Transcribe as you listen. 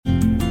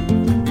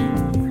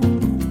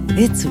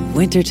It's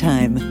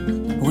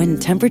wintertime. When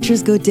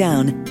temperatures go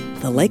down,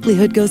 the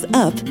likelihood goes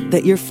up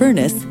that your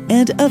furnace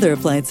and other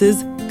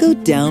appliances go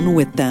down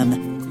with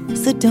them.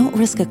 So don't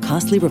risk a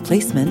costly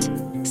replacement.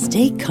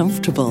 Stay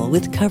comfortable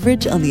with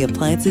coverage on the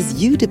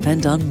appliances you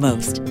depend on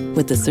most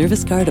with the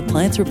Service Guard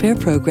Appliance Repair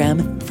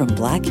Program from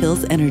Black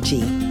Hills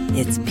Energy.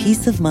 It's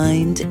peace of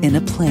mind in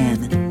a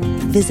plan.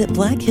 Visit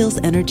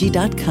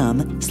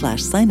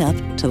blackhillsenergy.com/sign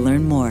up to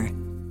learn more.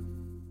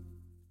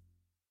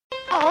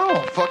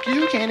 Oh, fuck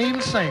you can't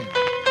even sing.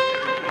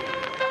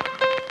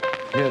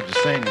 Yeah,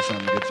 just sing or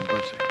something to get some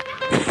pussy.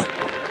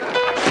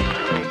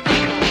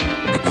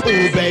 Oh,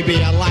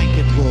 baby, I like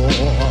it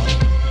raw.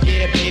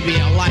 Yeah, baby,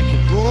 I like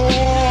it raw.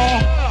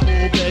 Oh,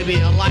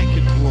 baby, I like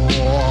it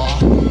raw.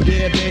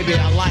 Yeah, baby,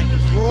 I like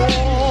it raw.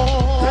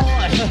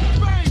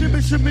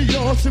 Shimmy, shimmy,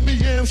 y'all, shimmy,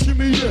 yeah,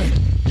 shimmy, yeah.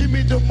 Give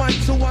me the mic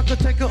so I can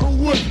take it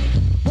away.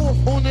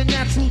 Off on the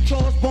natural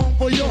charge, bon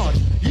voyage.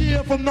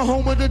 Yeah, from the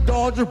home of the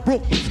Dodger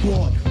Brooklyn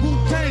squad.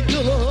 Wu-Tang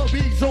Killer,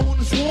 bees on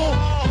the swarm.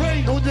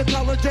 Rain on your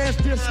college ass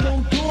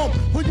disco dorm.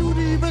 For you to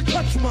even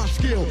touch my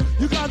skill,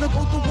 you gotta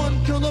go to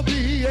one killer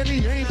bee, and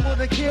he ain't for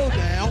the kill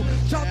down.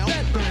 Chop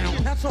that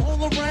down, pass it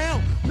all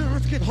around.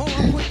 Lyrics get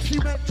hard when she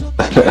met to the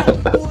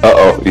ground.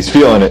 Uh-oh, he's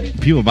feeling it.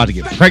 People about to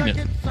get pregnant.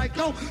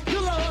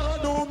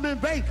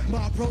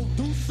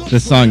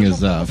 This song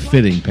is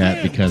fitting,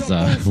 Pat, because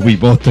we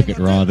both took it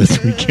raw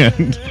this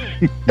weekend.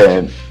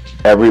 And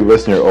every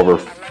listener over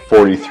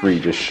 43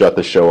 just shut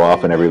the show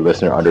off, and every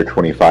listener under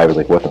 25 is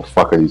like, what the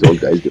fuck are these old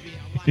guys doing?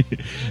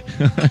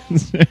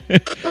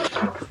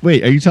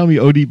 Wait, are you telling me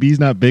ODB's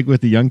not big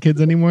with the young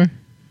kids anymore?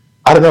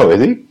 I don't know,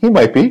 is he? He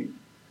might be.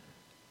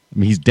 I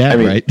mean, he's dead,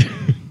 right?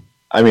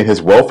 I mean,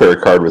 his welfare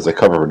card was the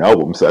cover of an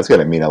album, so that's got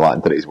to mean a lot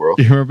in today's world.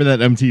 You remember that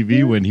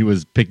MTV when he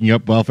was picking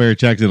up welfare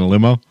checks in a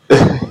limo?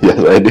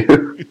 Yes, I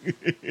do.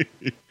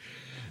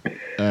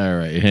 All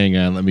right, hang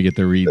on. Let me get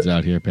the reads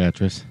out here,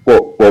 Patras.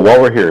 Well,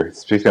 while we're here,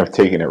 speaking of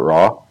taking it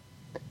raw,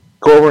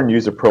 go over and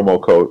use the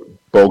promo code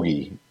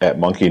BOGIE at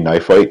Monkey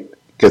Knife Fight,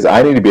 because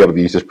I need to be able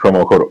to use this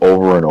promo code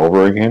over and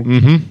over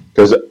again,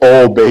 because,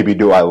 oh, baby,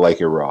 do I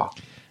like it raw.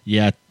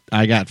 Yeah,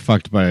 I got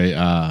fucked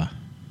by...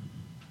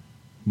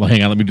 Well,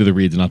 hang on. Let me do the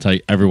reads, and I'll tell you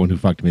everyone who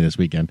fucked me this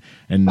weekend.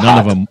 And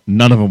none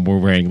of them were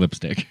wearing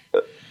lipstick.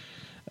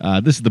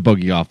 This is the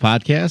Bogey Golf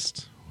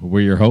Podcast.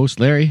 We're your hosts,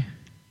 Larry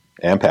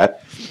and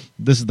Pat.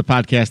 This is the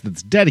podcast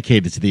that's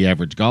dedicated to the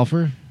average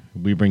golfer.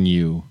 We bring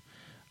you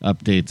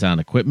updates on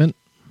equipment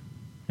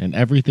and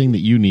everything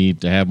that you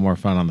need to have more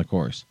fun on the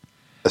course,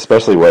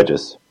 especially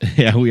wedges.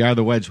 Yeah, we are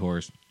the Wedge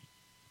Horse.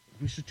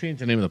 We should change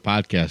the name of the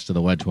podcast to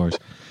the Wedge Horse.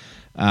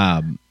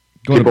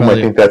 People might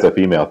think that's a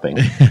female thing.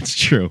 That's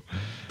true.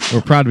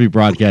 We're proud to be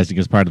broadcasting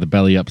as part of the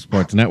Belly Up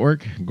Sports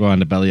Network. Go on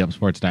to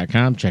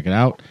bellyupsports.com. Check it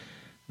out.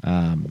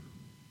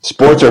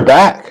 Sports are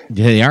back.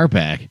 Yeah, they are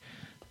back.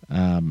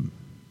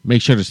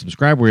 Make sure to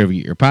subscribe wherever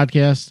you get your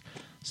podcasts.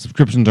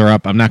 Subscriptions are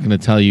up. I'm not going to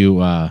tell you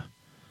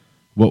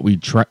what we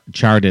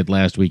charted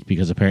last week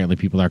because apparently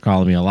people are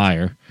calling me a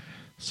liar.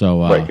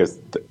 So right, because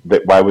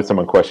why would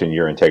someone question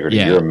your integrity?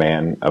 Yeah. You're a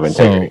man of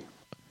integrity.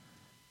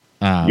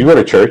 So, you go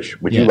to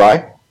church. Would you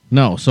lie?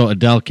 No. So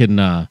Adele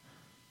can...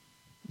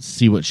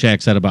 see what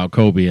Shaq said about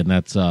Kobe, and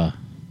that's my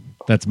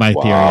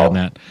theory on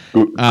that.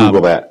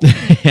 Google that.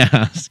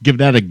 Yeah, give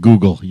that a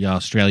Google, you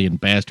Australian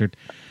bastard.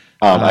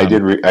 I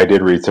did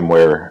read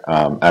somewhere.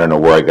 I don't know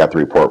where I got the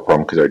report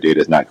from because our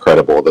data is not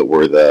credible. That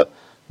we're the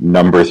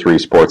number 3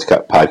 sports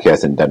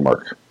podcast in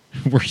Denmark.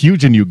 We're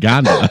huge in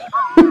Uganda.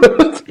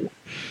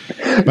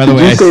 By the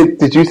way,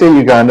 did you say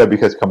Uganda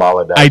because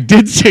Kamala died? I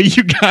did say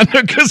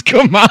Uganda because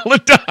Kamala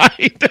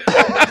died.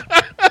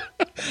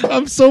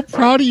 I'm so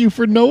proud of you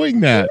for knowing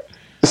that.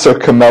 So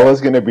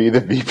Kamala's going to be the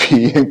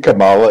VP, and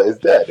Kamala is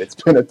dead. It's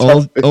been a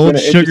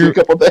interesting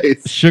couple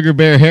days. Sugar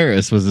Bear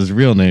Harris was his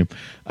real name.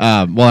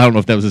 Well, I don't know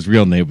if that was his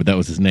real name, but that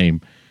was his name.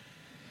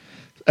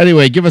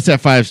 Anyway, give us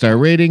that 5-star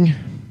rating.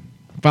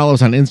 Follow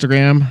us on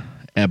Instagram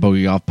at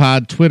Bogey Golf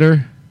Pod,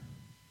 Twitter.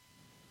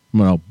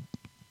 Well,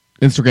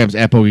 Instagram's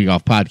at Bogey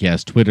Golf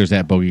Podcast, Twitter's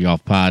at Bogey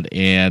Golf Pod,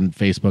 and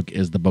Facebook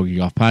is the Bogey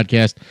Golf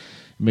Podcast.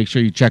 Make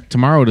sure you check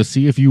tomorrow to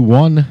see if you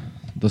won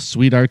the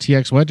sweet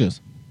RTX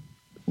wedges.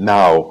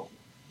 Now,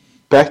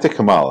 back to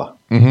Kamala,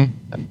 and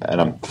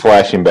I'm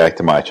flashing back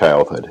to my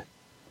childhood.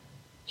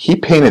 He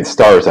painted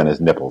stars on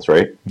his nipples,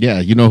 right? Yeah,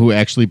 you know who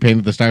actually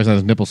painted the stars on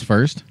his nipples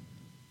first?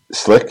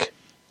 Slick?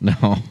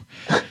 No.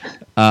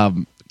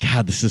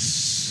 God, this is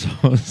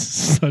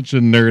such a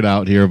nerd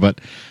out here,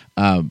 but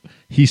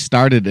he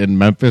started in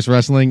Memphis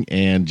wrestling,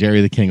 and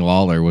Jerry the King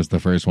Lawler was the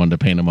first one to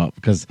paint him up,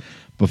 because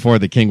before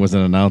the King was an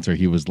announcer,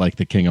 he was like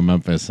the King of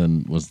Memphis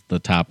and was the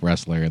top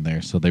wrestler in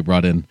there, so they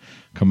brought in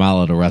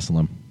Kamala to wrestle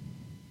him.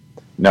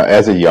 Now,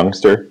 as a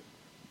youngster,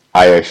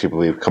 I actually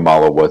believe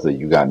Kamala was a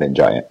Ugandan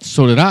giant.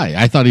 So did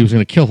I. I thought he was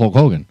going to kill Hulk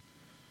Hogan.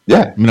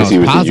 Yeah. I mean, I was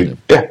positive.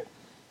 Yeah.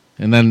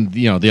 And then,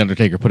 The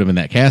Undertaker put him in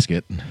that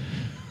casket.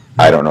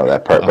 I don't know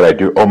that part, but I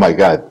do. Oh, my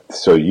God.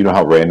 So you know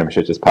how random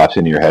shit just pops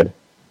into your head?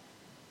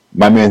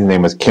 My man's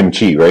name was Kim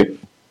Chi, right?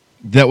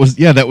 That was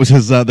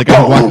his the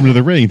guy who walked him to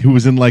the ring, who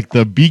was in like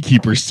the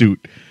beekeeper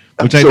suit.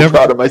 Which I'm so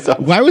proud of myself.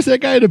 Why was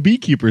that guy in a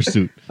beekeeper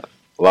suit?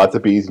 Lots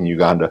of bees in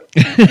Uganda.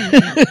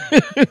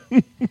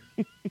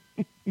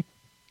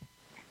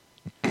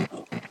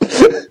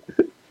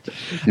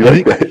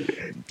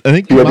 I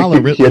think Kamala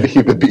he had to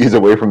keep the bees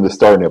away from the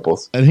star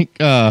nipples. I think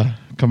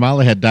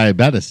Kamala had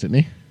diabetes,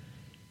 didn't he?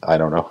 I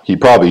don't know. He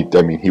probably.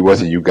 I mean, he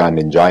was a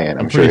Ugandan giant.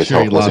 I'm sure his he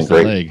health wasn't lost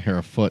great. a leg or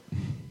a foot.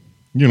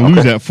 You're gonna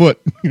lose that foot.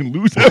 You're gonna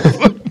lose that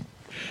foot.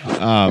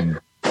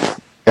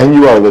 And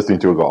you are listening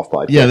to a golf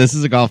podcast. Yeah, this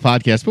is a golf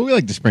podcast, but we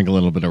like to sprinkle a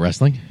little bit of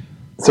wrestling.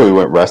 So we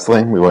went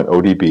wrestling. We went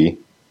ODB.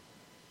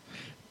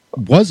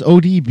 Was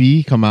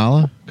ODB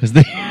Kamala? Because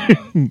they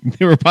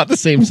they were about the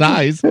same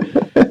size.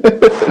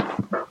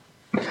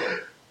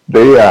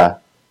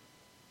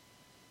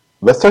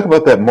 Let's talk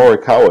about that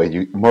Morikawa,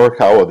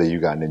 the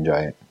Ugandan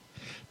giant.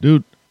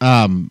 Dude,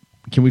 can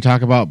we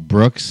talk about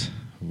Brooks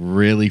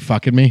really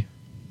fucking me?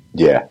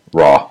 Yeah,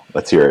 raw.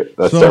 Let's hear it.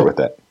 Let's start with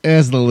that.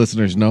 As the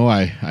listeners know,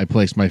 I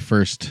placed my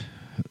first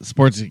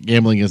sports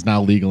gambling is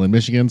now legal in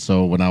Michigan.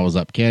 So when I was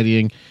up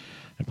caddying,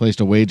 I placed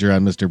a wager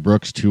on Mr.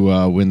 Brooks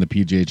to win the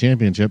PGA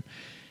Championship.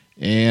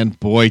 And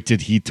boy,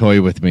 did he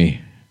toy with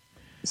me.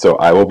 So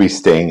I will be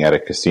staying at a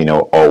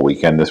casino all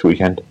weekend this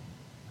weekend.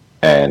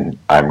 And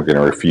I'm going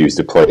to refuse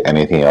to play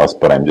anything else,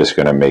 but I'm just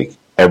going to make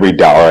every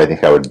dollar I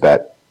think I would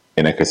bet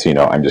in a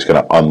casino, I'm just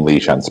going to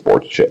unleash on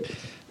sports shit.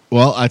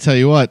 Well, I tell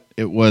you what,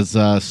 it was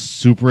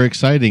super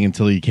exciting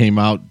until he came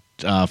out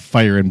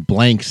firing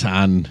blanks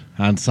on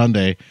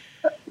Sunday.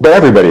 But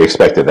everybody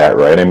expected that,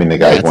 right? I mean, the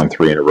guy's won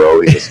 3 in a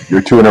row.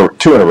 You're two in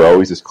a row.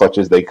 He's as clutch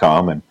as they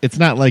come. And it's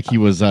not like he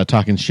was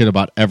talking shit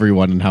about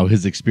everyone and how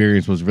his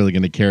experience was really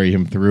going to carry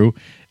him through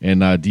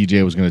and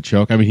DJ was going to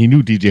choke. I mean, he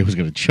knew DJ was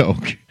going to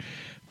choke.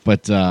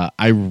 But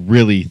I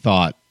really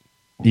thought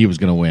he was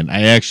going to win.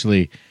 I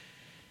actually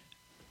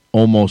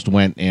almost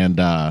went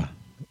and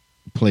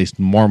placed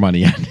more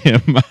money on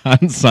him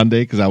on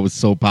Sunday because I was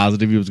so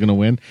positive he was going to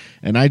win.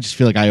 And I just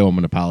feel like I owe him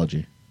an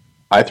apology.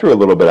 I threw a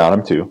little bit on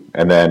him, too.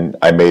 And then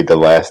I made the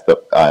last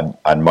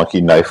on Monkey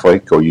Knife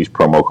Fight. Go use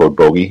promo code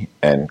BOGIE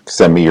and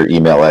send me your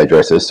email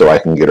addresses so I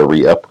can get a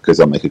re-up because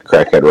I'm like a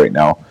crackhead right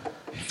now,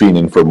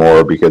 fiending for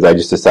more because I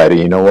just decided,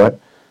 you know what?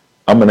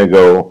 I'm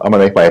gonna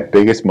make my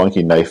biggest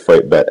Monkey Knife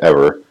Fight bet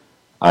ever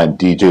on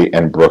DJ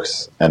and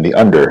Brooks and the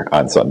under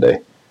on Sunday.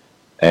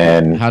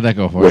 And how'd that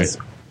go for you?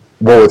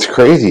 Well, what's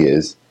crazy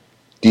is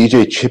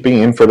DJ chipping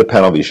in for the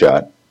penalty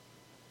shot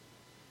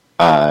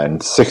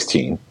on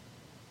 16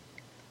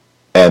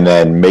 and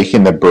then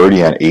making the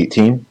birdie on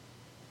 18.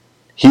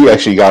 He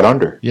actually got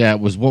under. Yeah, it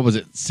was, what was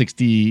it,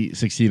 60,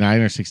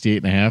 69 or 68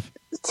 and a half?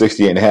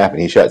 68 and a half, and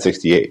he shot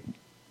 68.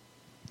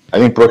 I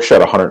think Brooks shot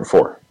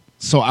 104.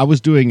 So I was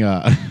doing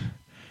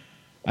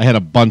I had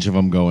a bunch of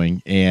them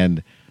going,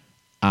 and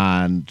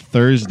on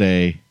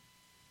Thursday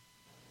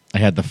I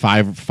had the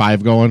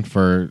five going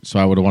so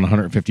I would have won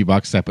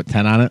 $150. So I put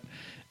 10 on it,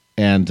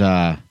 and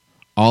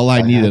all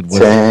I needed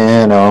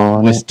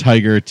was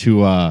Tiger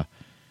to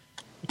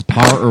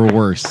par or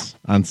worse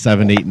on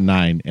 7, 8, and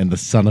 9, and the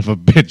son of a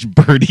bitch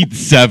birdied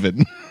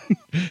 7,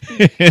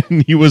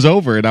 and he was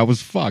over, and I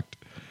was fucked.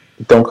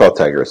 Don't call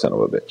Tiger a son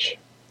of a bitch.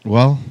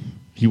 Well,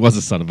 he was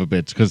a son of a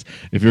bitch because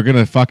if you're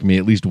gonna fuck me,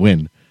 at least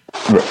win.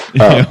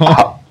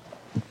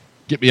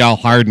 Get me all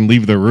hard and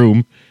leave the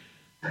room.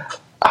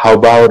 How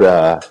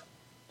about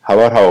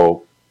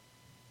how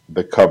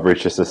the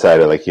coverage just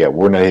decided, like, yeah,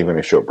 we're not even going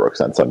to show Brooks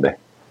on Sunday.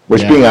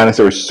 Which, being honest,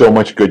 there was so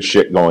much good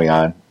shit going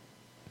on.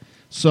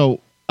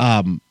 So,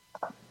 I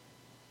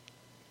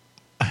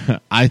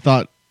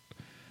thought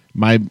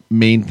my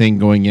main thing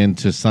going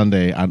into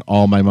Sunday on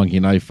all my Monkey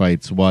Knife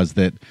Fights was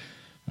that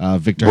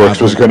Victor Brooks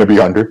Hovland was going to be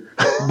under.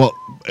 Well,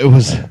 it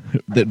was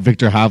that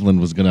Victor Hovland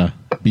was going to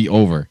be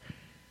over.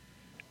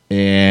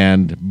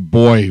 And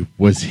boy,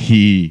 was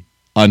he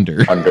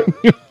under.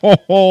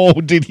 Oh,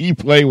 did he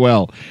play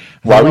well.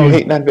 Why were you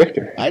hating on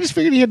Victor? I just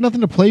figured he had nothing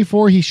to play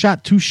for. He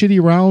shot 2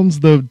 shitty rounds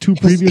the 2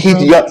 previous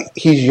rounds.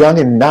 He's young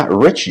and not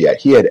rich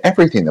yet. He had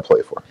everything to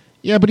play for.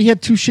 Yeah, but he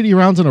had 2 shitty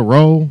rounds in a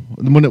row.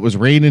 And when it was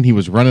raining, he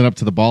was running up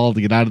to the ball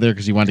to get out of there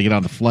because he wanted to get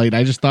on the flight.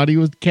 I just thought he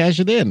would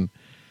cash it in.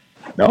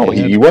 No,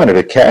 he wanted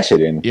to cash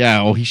it in.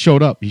 Yeah, well, he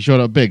showed up. He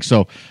showed up big.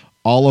 So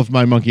all of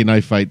my Monkey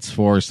Knife Fights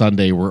for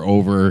Sunday were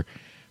over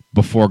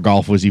before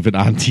golf was even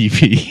on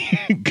TV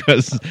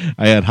because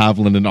I had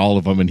Hovland in all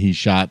of them, and he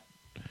shot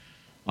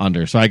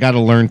under. So I got to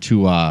learn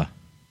to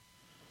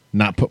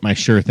not put my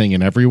sure thing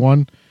in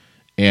everyone,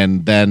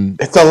 and then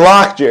it's a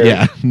lock, Jerry.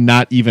 Yeah,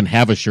 not even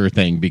have a sure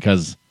thing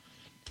because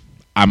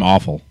I'm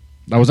awful.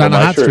 I was on a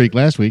hot streak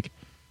last week.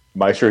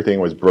 My sure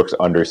thing was Brooks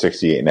under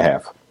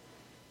 68.5.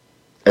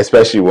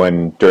 Especially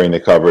when, during the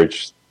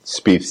coverage,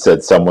 Spieth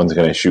said someone's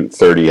going to shoot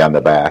 30 on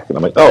the back. And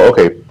I'm like, oh,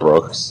 okay,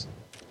 Brooks.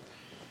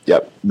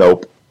 Yep,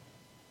 nope.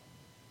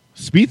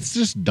 Spieth's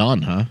just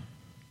done, huh?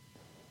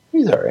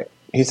 He's all right.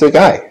 He's a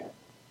guy.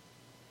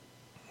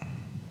 I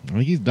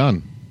think he's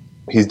done.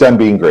 He's done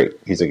being great.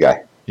 He's a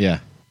guy. Yeah.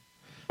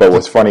 But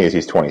what's funny is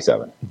he's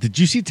 27. Did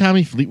you see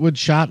Tommy Fleetwood's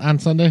shot on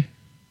Sunday?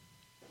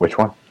 Which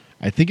one?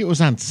 I think it was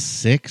on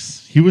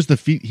 6. He was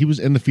he was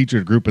in the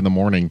featured group in the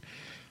morning.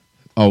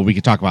 Oh, we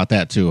could talk about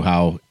that too.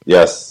 How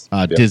yes,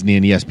 Disney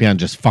and ESPN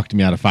just fucked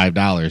me out of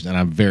 $5, and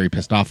I'm very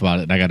pissed off about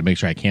it. And I got to make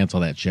sure I cancel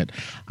that shit.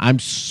 I'm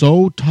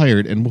so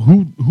tired. And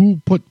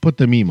who put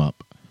the meme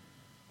up?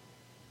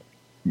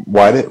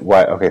 Why?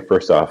 Okay,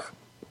 first off,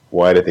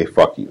 why did they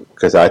fuck you?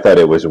 Because I thought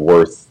it was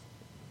worth.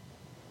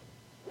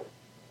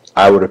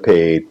 I would have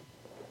paid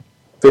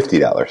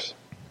 $50.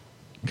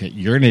 Okay,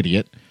 you're an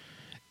idiot.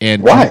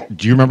 And why?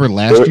 Do you remember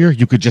last year?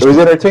 You could just. It was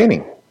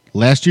entertaining.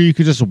 Last year, you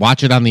could just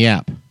watch it on the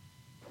app.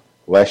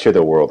 Last year,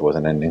 the world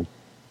wasn't ending.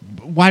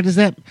 Why does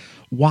that?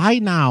 Why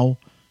now?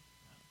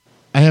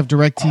 I have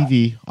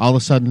DirecTV. All of a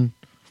sudden,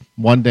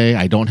 one day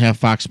I don't have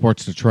Fox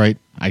Sports Detroit.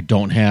 I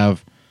don't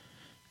have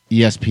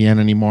ESPN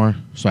anymore.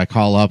 So I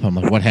call up. I'm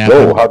like, "What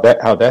happened?" Whoa, how'd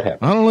that happen?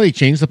 I don't know. They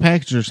changed the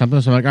package or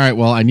something. So I'm like, "All right,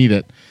 well, I need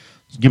it.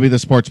 Give me the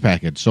sports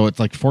package." So it's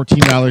like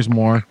 $14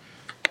 more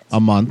a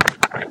month,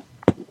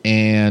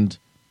 and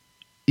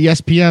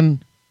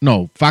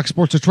Fox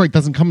Sports Detroit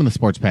doesn't come in the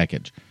sports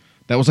package.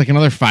 That was like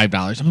another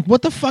 $5. I'm like,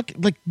 what the fuck?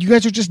 Like, you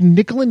guys are just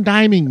nickel and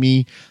diming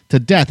me to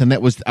death. And I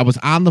was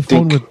on the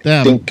phone with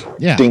them.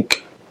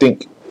 Dink.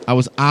 I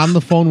was on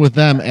the phone with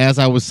them as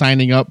I was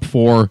signing up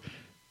for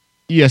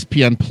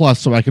ESPN Plus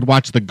so I could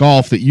watch the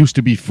golf that used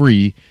to be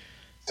free.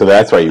 So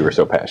that's why you were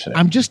so passionate.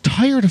 I'm just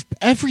tired of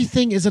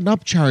everything is an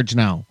upcharge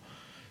now.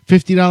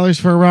 $50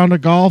 for a round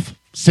of golf,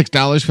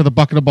 $6 for the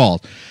bucket of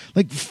balls.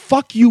 Like,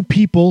 fuck you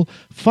people.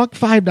 Fuck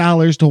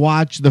 $5 to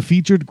watch the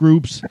featured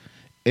groups,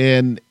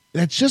 and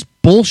that's just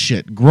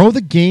bullshit. Grow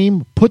the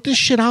game. Put this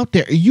shit out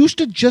there. It used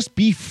to just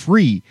be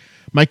free.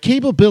 My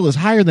cable bill is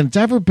higher than it's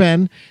ever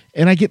been,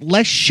 and I get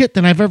less shit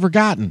than I've ever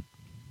gotten.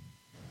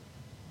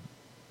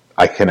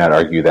 I cannot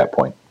argue that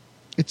point.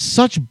 It's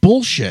such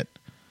bullshit.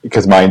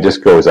 Because mine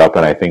just goes up,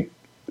 and I think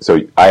so.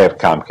 I have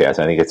Comcast.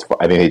 I think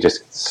they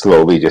just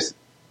slowly just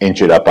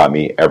inch it up on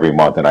me every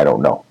month, and I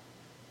don't know.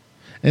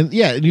 And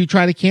yeah, you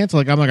try to cancel.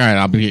 Like, I'm like, all right,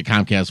 I'm going to get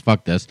Comcast.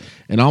 Fuck this.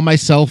 And all my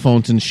cell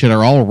phones and shit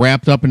are all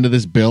wrapped up into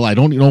this bill. I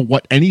don't know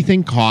what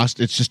anything costs.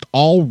 It's just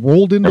all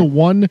rolled into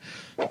one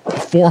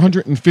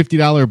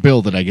 $450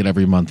 bill that I get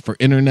every month for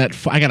internet.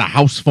 I got a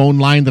house phone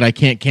line that I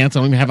can't cancel.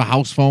 I don't even have a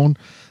house phone.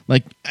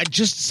 Like,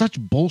 just such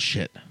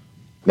bullshit.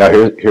 Now,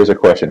 here's a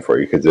question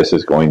for you, because this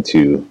is going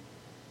to...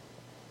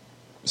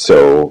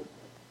 So,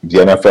 the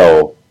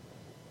NFL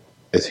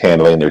is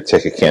handling their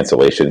ticket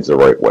cancellations the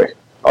right way.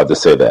 I'll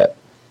just say that.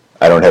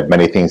 I don't have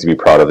many things to be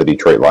proud of the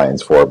Detroit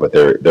Lions for, but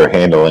they're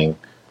handling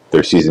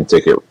their season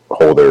ticket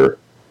holder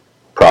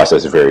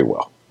process very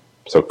well.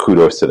 So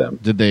kudos to them.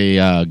 Did they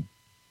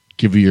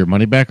give you your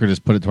money back or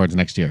just put it towards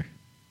next year?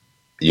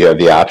 You have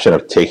the option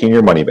of taking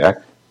your money back.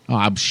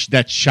 Oh,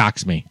 that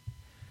shocks me.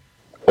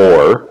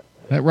 Or...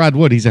 That Rod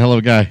Wood, he's a hell of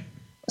a guy.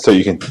 So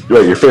you can...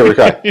 Right, your favorite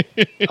guy.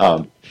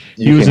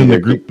 He was in the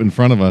group in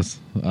front of us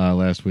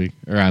last week,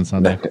 or on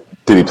Sunday.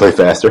 Did he play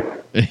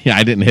faster? Yeah,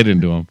 I didn't hit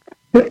into him.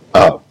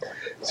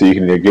 So you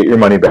can either get your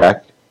money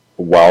back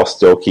while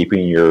still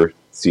keeping your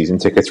season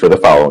tickets for the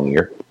following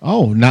year.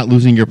 Oh, not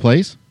losing your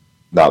place?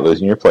 Not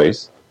losing your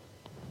place.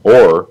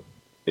 Or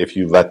if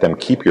you let them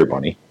keep your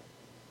money,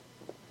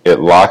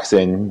 it locks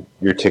in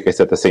your tickets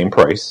at the same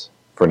price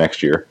for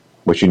next year,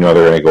 which you know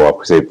they're going to go up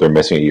because they're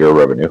missing a year of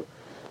revenue.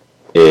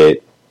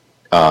 It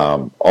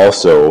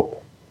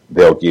also,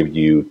 they'll give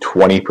you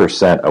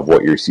 20% of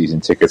what your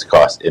season tickets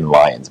cost in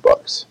Lions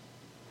bucks.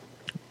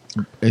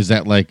 Is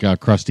that like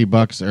Krusty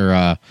Bucks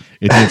or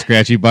Itchy and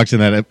Scratchy Bucks in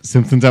that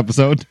Simpsons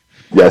episode?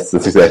 Yes,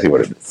 that's exactly what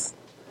it is.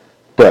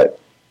 But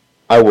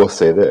I will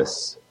say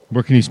this.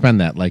 Where can you spend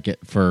that? Like it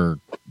for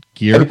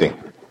gear?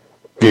 Anything.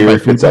 Gear,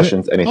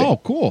 concessions, anything. Oh,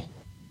 cool.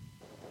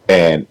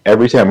 And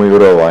every time we go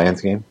to a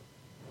Lions game,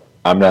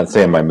 I'm not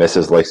saying my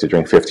missus likes to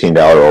drink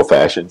 $15 old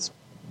fashions,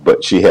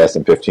 but she has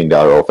some $15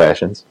 old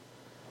fashions.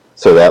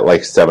 So that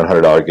like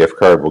 $700 gift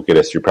card will get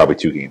us through probably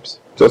 2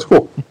 games. So it's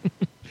cool.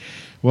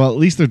 Well, at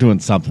least they're doing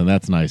something.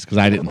 That's nice, because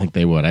I didn't think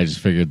they would. I just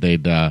figured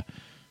they'd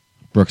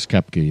Brooks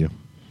Koepka you.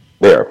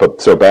 There,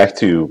 but so back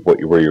to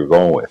where you're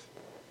going with.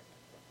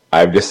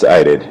 I've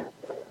decided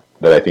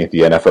that I think the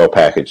NFL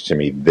package to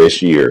me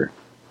this year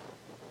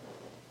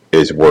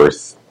is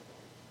worth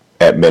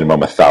at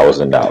minimum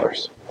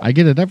 $1,000. I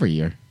get it every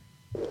year.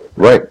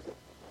 Right.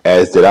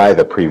 As did I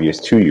the previous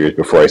 2 years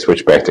before I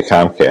switched back to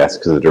Comcast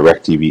because the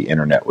DirecTV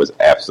internet was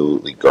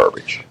absolutely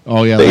garbage.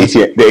 Oh, yeah. The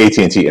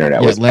AT&T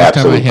internet was absolutely garbage. Last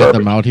time I had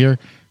them out here,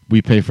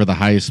 we pay for the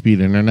highest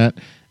speed internet,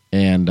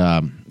 and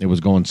it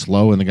was going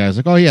slow, and the guy's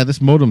like, oh, yeah,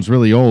 this modem's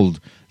really old.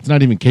 It's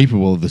not even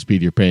capable of the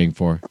speed you're paying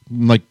for.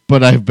 I'm like,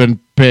 but I've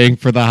been paying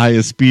for the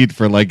highest speed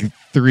for like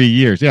 3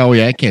 years. Yeah, oh,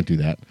 yeah, I can't do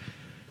that.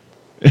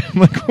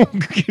 I'm like, oh,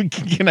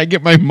 can I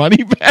get my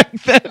money back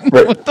then?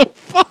 Right. What the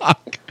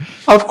fuck?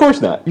 Of course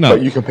not. No.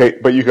 But you can pay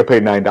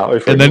 $9 for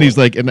it. And then he's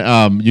like, you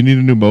need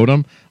a new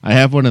modem? I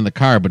have one in the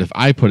car, but if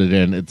I put it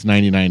in, it's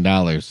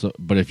 $99. So,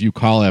 but if you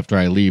call after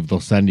I leave,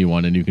 they'll send you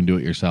one and you can do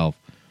it yourself.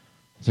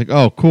 It's like,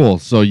 oh, cool.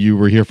 So you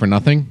were here for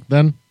nothing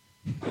then?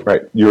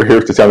 Right. You were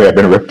here to tell me I've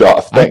been ripped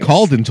off. Thanks. I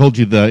called and told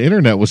you the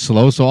internet was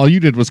slow, so all you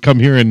did was come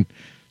here and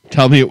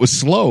tell me it was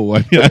slow.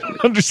 I mean, I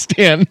don't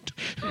understand.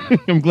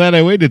 I'm glad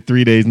I waited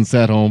 3 days and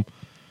sat home.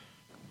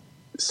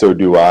 So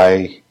do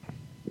I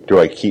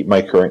keep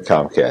my current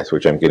Comcast,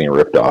 which I'm getting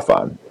ripped off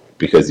on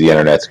because the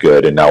internet's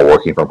good and now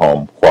working from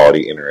home,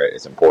 quality internet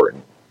is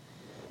important.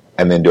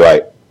 And then do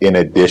I, in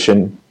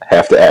addition,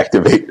 have to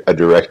activate a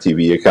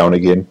DirecTV account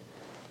again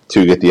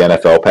to get the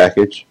NFL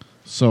package?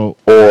 So,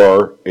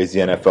 or is the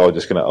NFL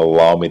just going to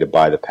allow me to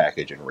buy the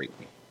package and rate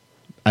me?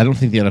 I don't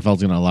think the NFL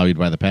is going to allow you to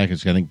buy the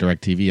package. I think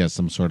DirecTV has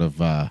some sort of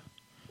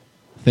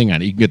thing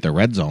on it. You can get the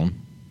Red Zone.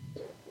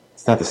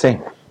 It's not the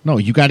same. No,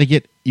 you got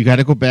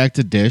to go back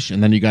to Dish,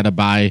 and then you got to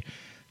buy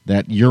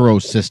that Euro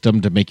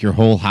system to make your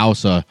whole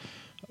house a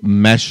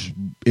mesh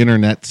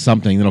internet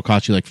something that'll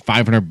cost you like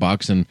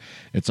 $500, and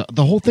it's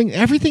the whole thing.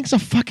 Everything's a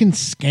fucking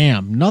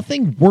scam.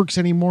 Nothing works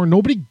anymore.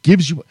 Nobody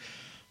gives you.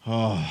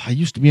 Oh, I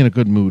used to be in a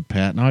good mood,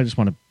 Pat. Now I just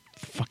want to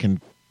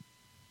fucking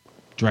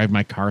drive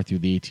my car through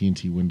the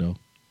AT&T window.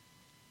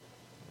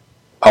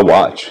 I'll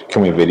watch.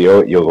 Can we video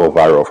it? You'll go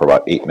viral for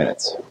about 8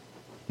 minutes.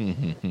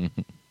 and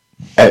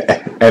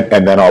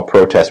then I'll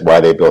protest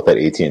why they built that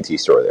AT&T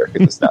store there,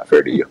 because it's not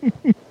fair to you.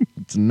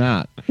 It's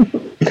not.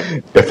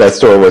 If that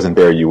store wasn't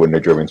there, you wouldn't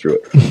have driven through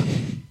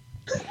it.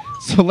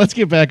 So let's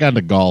get back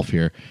onto golf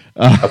here,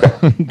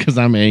 because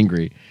I'm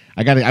angry.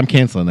 I'm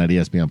canceling that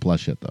ESPN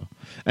Plus shit, though.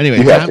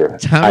 Anyway,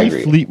 Tommy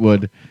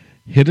Fleetwood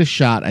hit a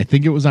shot, I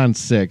think it was on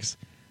 6,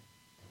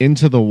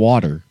 into the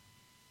water.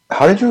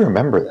 How did you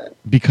remember that?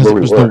 Because it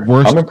was the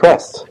worst. I'm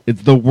impressed.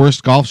 It's the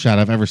worst golf shot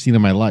I've ever seen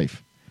in my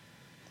life.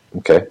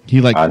 Okay. He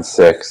on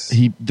 6.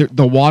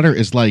 The water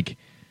is like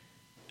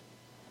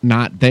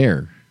not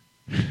there.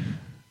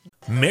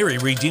 Mary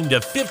redeemed a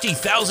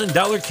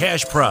 $50,000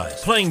 cash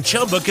prize playing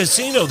Chumba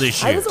Casino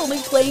this year. I was only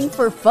playing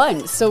for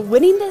fun, so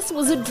winning this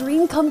was a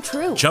dream come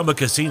true. Chumba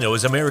Casino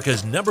is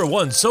America's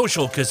 #1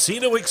 social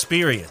casino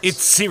experience.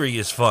 It's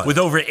serious fun. With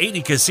over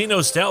 80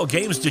 casino-style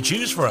games to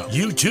choose from,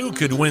 you too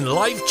could win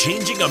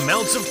life-changing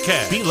amounts of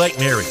cash. Be like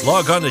Mary.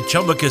 Log on to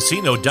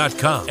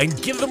ChumbaCasino.com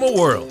and give them a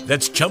whirl.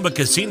 That's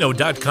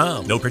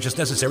ChumbaCasino.com. No purchase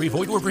necessary.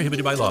 Void where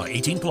prohibited by law.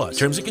 18+.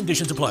 Terms and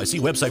conditions apply. See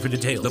website for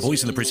details. The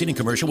voice in the preceding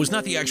commercial was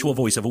not the actual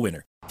voice of a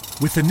winner.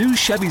 With the new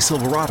Chevy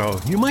Silverado,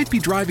 you might be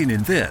driving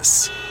in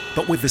this.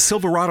 But with the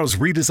Silverado's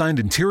redesigned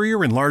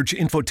interior and large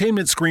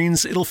infotainment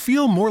screens, it'll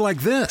feel more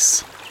like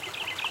this.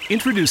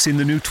 Introducing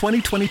the new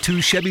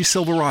 2022 Chevy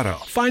Silverado.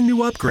 Find new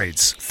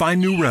upgrades.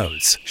 Find new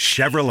roads.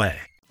 Chevrolet.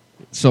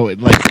 So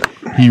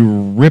he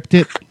ripped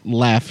it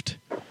left,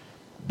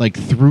 like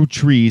through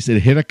trees.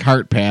 It hit a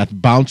cart path,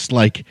 bounced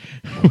like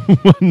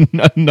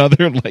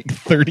another like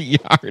 30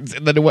 yards,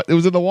 and then it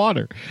was in the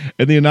water.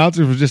 And the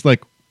announcer was just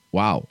like,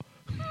 wow.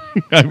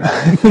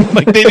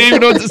 Like they didn't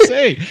even know what to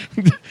say.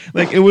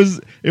 Like it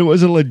was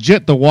a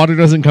legit. The water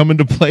doesn't come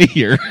into play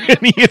here, and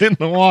he hit it in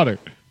the water.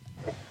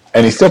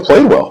 And he still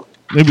played well.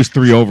 It was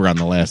 3 over on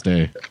the last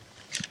day.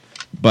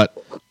 But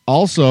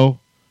also,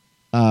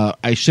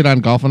 I shit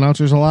on golf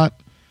announcers a lot,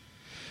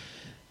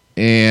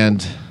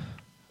 and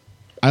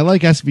I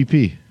like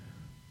SVP.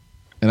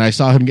 And I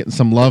saw him getting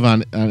some love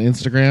on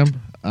Instagram,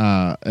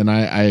 and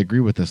I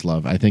agree with this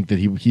love. I think that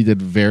he did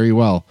very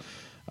well.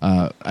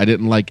 I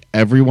didn't like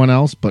everyone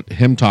else, but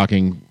him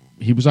talking,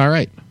 he was all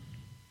right.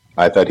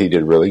 I thought he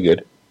did really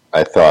good.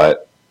 I thought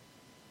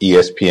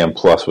ESPN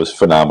Plus was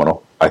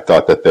phenomenal. I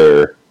thought that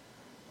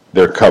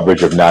their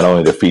coverage of not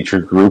only the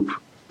featured group,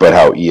 but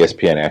how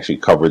ESPN actually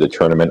covered the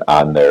tournament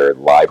on their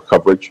live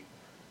coverage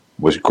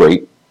was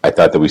great. I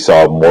thought that we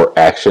saw more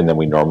action than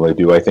we normally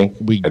do, I think.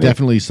 We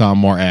definitely saw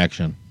more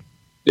action.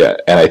 Yeah,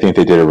 and I think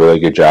they did a really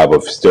good job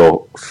of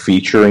still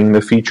featuring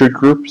the featured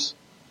groups.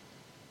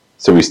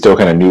 So we still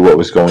kind of knew what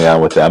was going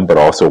on with them, but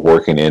also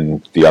working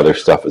in the other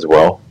stuff as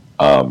well.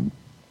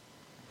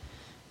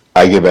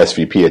 I give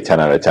SVP a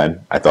 10 out of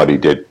 10. I thought he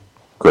did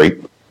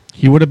great.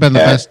 He would have been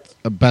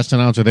the best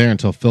announcer there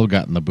until Phil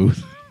got in the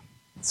booth.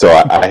 So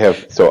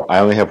I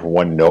only have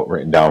one note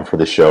written down for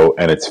the show,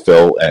 and it's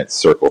Phil, and it's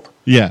circled.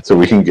 Yeah. So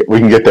we can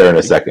get there in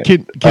a second.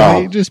 Can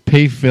they just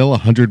pay Phil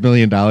 $100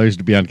 million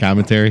to be on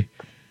commentary?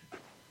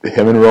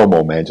 Him and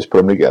Romo, man, just put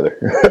them together.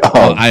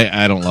 Well,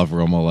 I don't love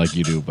Romo like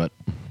you do, but.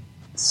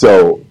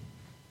 So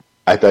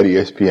I thought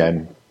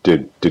ESPN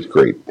did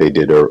great. They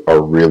did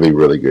a really,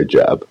 really good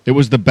job. It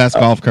was the best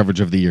golf coverage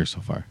of the year so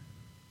far.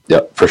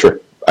 Yeah, for sure.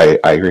 I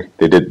agree.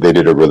 They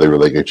did a really,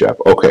 really good job.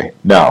 Okay,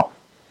 now,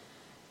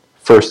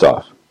 first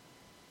off,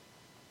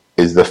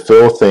 is the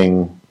Phil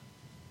thing,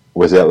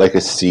 was that like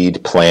a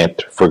seed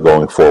plant for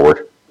going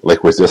forward?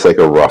 Like, was this like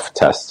a rough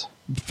test?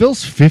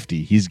 Phil's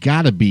 50. He's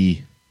got to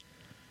be,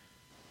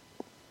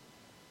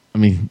 I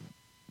mean,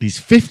 he's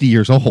 50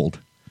 years old.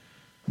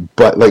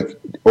 But like,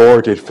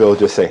 or did Phil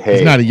just say, hey.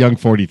 He's not a young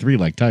 43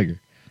 like Tiger.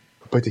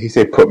 But did he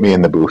say, put me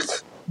in the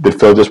booth? Did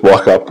Phil just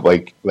walk up,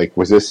 like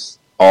was this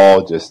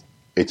all just,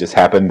 it just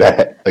happened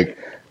that, like,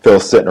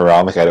 Phil's sitting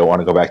around like, I don't want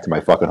to go back to my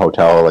fucking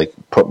hotel, like,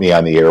 put me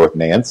on the air with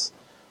Nance?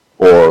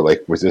 Or,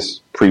 like, was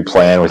this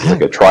pre-planned? Was this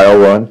like a trial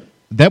run?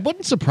 That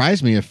wouldn't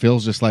surprise me if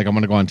Phil's just like, I'm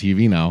going to go on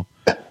TV now.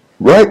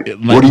 Right.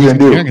 Like, what are you going to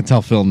do? You're not going to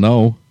tell Phil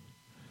no.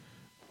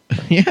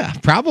 Yeah,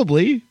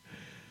 probably.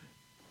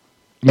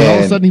 All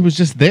of a sudden, he was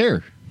just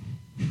there.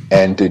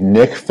 And did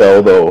Nick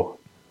Faldo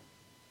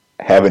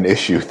have an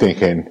issue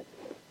thinking,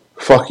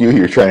 fuck you,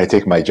 you're trying to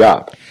take my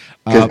job?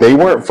 Because they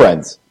weren't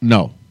friends.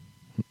 No,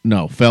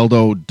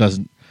 Faldo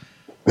doesn't.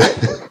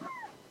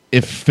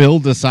 If Phil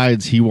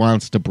decides he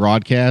wants to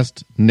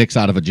broadcast, Nick's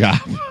out of a job.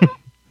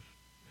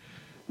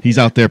 He's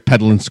out there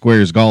peddling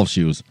Squares golf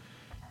shoes.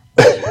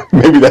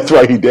 Maybe that's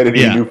why he did it.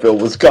 He knew Phil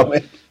was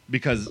coming.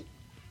 Because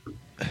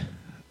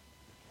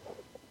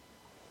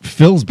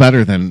Phil's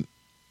better than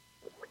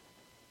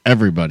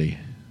everybody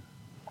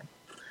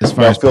as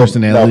far as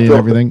personality and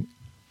everything.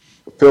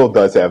 Phil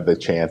does have the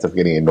chance of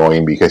getting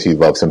annoying because he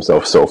loves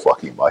himself so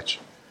fucking much.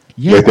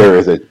 Yeah, like there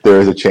is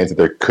a chance that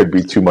there could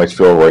be too much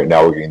Phil right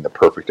now. We're getting the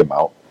perfect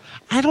amount.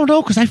 I don't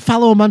know, because I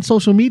follow him on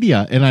social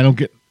media and I don't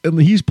get. And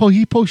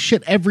he posts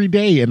shit every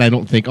day, and I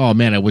don't think, oh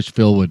man, I wish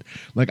Phil would.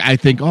 Like I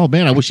think, oh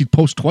man, I wish he'd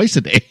post twice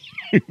a day.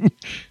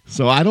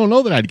 So I don't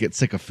know that I'd get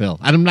sick of Phil.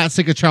 I'm not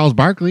sick of Charles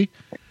Barkley.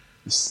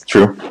 It's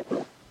true.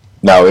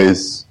 Now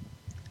is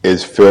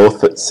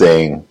Phil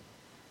saying,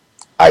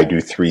 "I do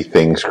three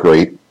things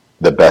great"?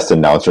 The best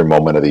announcer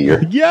moment of the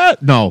year? Yeah,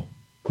 no.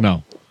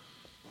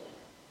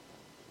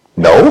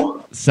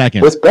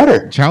 Second, what's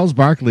better? Charles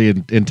Barkley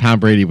and Tom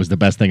Brady was the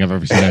best thing I've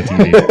ever seen on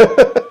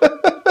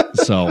TV.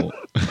 So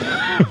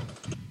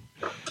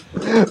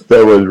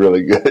that was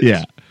really good.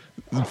 Yeah,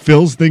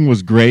 Phil's thing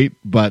was great,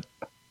 but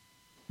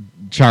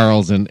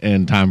Charles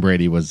and Tom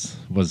Brady was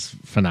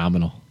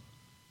phenomenal.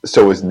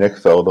 So was Nick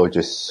Faldo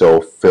just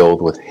so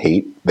filled with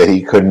hate that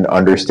he couldn't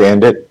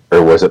understand it,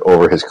 or was it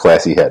over his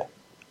classy head?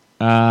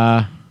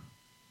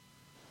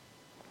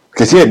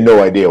 Because he had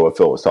no idea what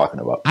Phil was talking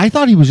about. I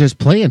thought he was just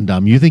playing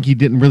dumb. You think he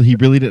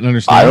really didn't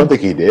understand? I don't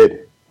think he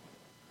did.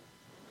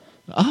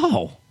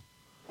 Oh.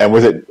 And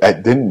was it?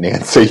 Didn't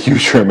Nance say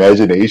use your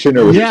imagination,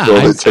 or was it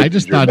Phil that said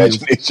use your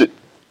imagination?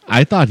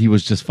 I thought he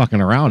was just fucking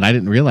around. I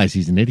didn't realize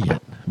he's an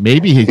idiot.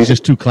 Maybe he's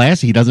just too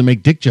classy. He doesn't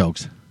make dick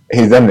jokes.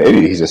 He's not an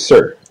idiot. He's a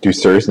sir. Do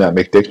sirs not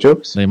make dick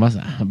jokes? They must.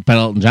 But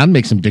Elton John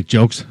makes some dick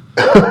jokes.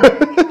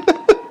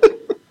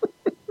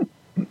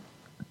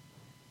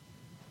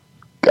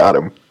 Got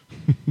him.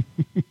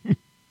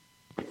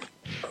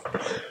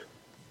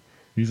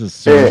 He's a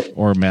sir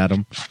or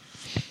madam.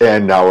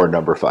 And now we're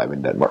number 5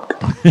 in Denmark.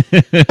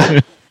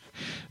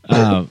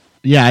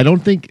 Yeah, I don't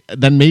think.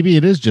 Then maybe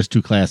it is just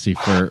too classy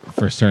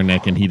for Sir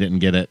Nick, and he didn't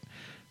get it.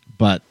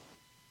 But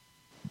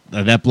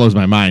that blows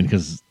my mind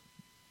because,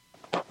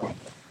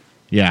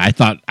 yeah, I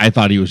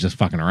thought he was just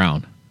fucking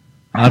around.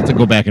 I'll have to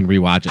go back and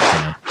rewatch it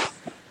tonight.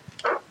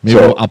 Maybe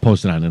I'll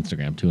post it on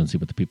Instagram too and see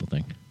what the people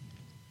think.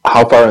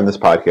 How far in this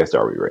podcast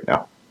are we right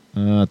now?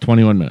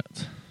 21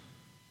 minutes.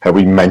 Have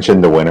we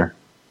mentioned the winner?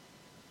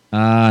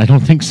 I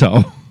don't think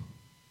so.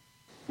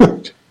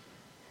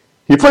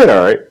 He played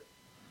all right.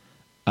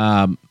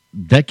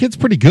 That kid's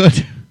pretty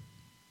good.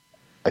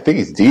 I think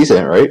he's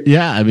decent, right?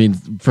 Yeah, I mean,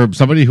 for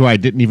somebody who I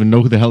didn't even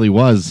know who the hell he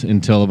was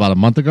until about a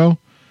month ago,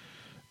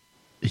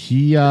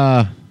 he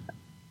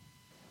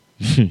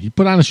he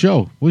put on a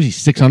show. What was he,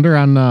 6 under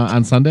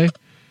on Sunday?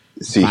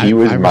 See, he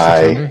was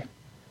my...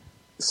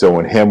 So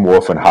when him,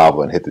 Wolf, and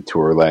Hovland hit the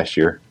tour last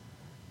year,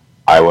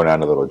 I went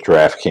on a little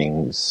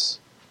DraftKings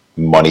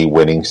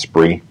money-winning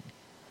spree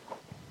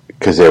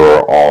because they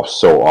were all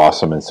so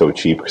awesome and so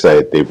cheap because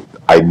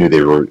I knew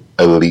they were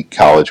elite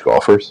college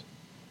golfers.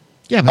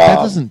 Yeah, but that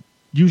doesn't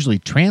usually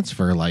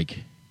transfer like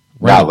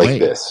right not away. Like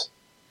this.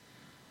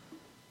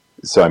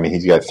 So, I mean,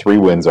 he's got 3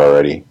 wins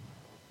already.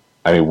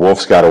 I mean,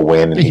 Wolf's got a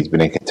win, and he's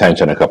been in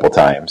contention a couple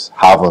times.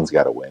 Hovland's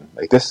got a win.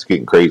 Like, this is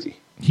getting crazy.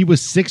 He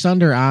was 6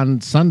 under on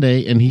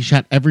Sunday, and he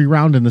shot every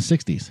round in the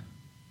 60s.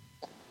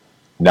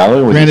 Not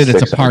only was Granted, he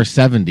it's a par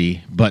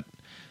 70, but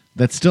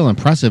that's still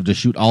impressive to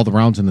shoot all the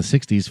rounds in the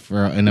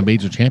 60s in a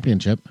major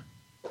championship.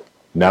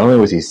 Not only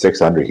was he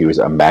 6 under, he was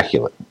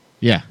immaculate.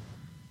 Yeah.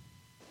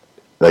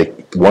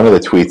 Like, one of the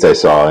tweets I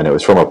saw, and it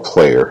was from a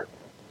player,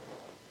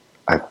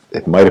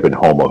 it might have been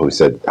Homo, who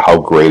said, how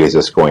great is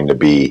this going to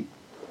be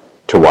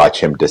to watch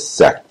him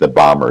dissect the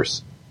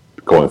Bombers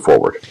going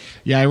forward?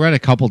 Yeah, I read a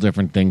couple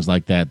different things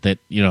like that,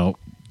 you know,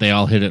 they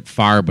all hit it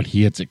far, but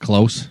he hits it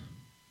close.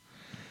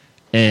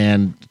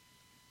 And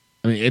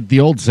I mean, the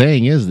old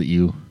saying is that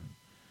you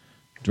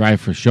drive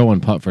for show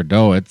and putt for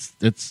dough.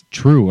 It's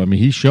true. I mean,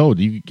 he showed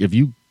if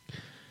you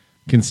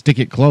can stick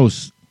it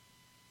close,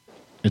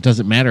 it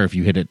doesn't matter if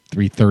you hit it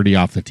 330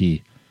 off the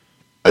tee.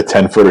 A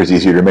 10-footer is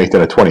easier to make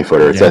than a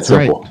 20-footer. It's that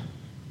simple.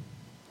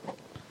 Right.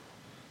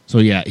 So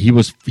yeah,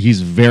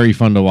 he's very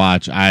fun to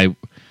watch. I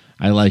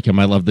like him.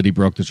 I love that he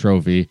broke the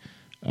trophy.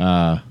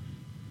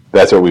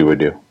 That's what we would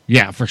do.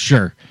 Yeah, for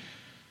sure.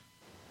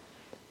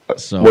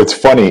 So what's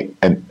funny,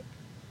 and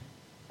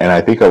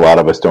I think a lot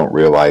of us don't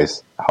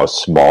realize how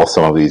small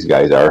some of these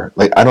guys are.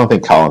 Like, I don't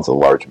think Collin's a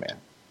large man.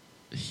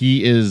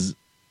 He is.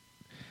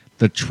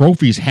 The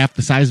trophy's half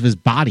the size of his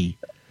body.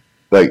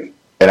 Like,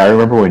 and I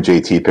remember when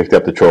JT picked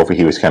up the trophy,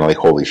 he was kind of like,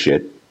 holy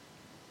shit.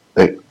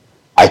 Like,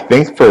 I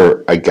think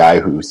for a guy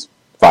who's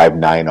 5'9",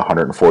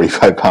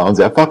 145 pounds,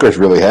 that fucker's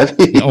really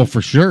heavy. Oh,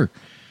 for sure.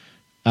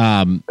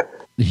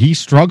 He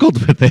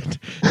struggled with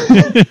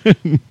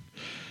it,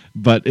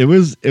 but it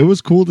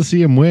was cool to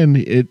see him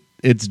win.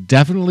 It's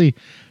definitely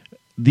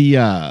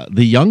the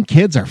young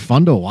kids are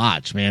fun to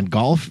watch, man.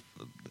 Golf,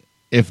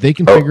 if they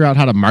can figure out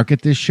how to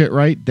market this shit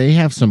right, they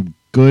have some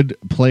good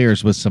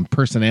players with some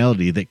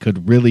personality that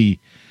could really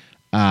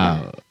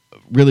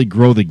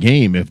grow the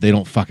game if they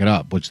don't fuck it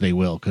up, which they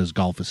will, because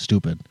golf is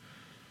stupid.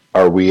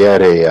 Are we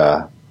at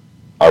a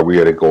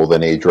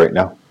golden age right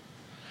now?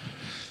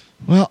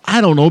 Well,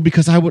 I don't know,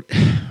 because I would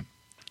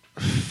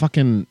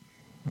fucking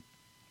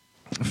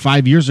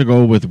 5 years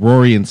ago with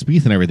Rory and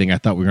Spieth and everything, I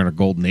thought we were in a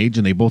golden age,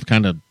 and they both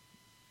kind of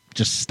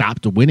just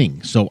stopped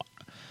winning. So,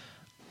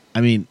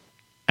 I mean,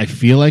 I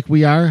feel like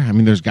we are. I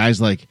mean, there's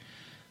guys like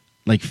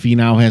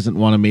Finau hasn't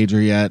won a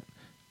major yet.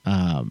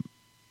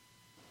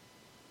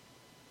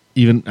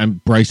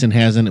 Even Bryson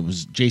hasn't. It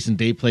was Jason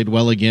Day played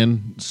well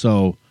again.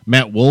 So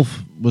Matt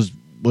Wolff was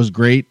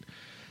great.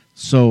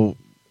 So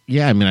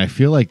yeah, I mean, I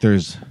feel like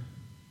there's.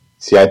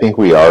 See, I think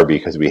we are,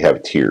 because we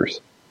have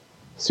tiers.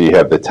 So you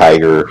have the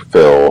Tiger,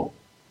 Phil,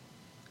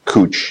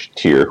 Cooch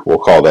tier. We'll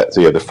call that.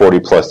 So you have the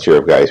 40-plus tier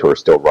of guys who are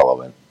still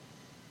relevant.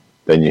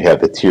 Then you have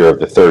the tier of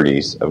the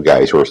 30s of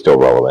guys who are still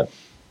relevant.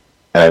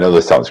 And I know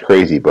this sounds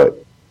crazy,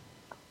 but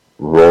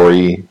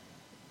Rory,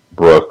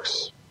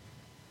 Brooks,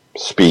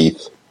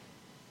 Spieth,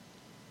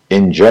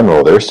 in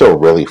general, they're still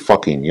really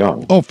fucking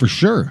young. Oh, for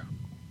sure.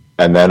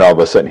 And then all of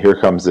a sudden, here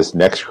comes this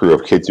next crew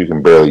of kids who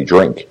can barely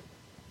drink.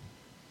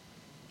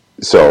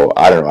 So,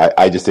 I don't know.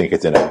 I just think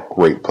it's in a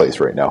great place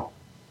right now.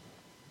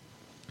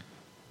 I'm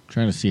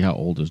trying to see how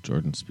old is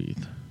Jordan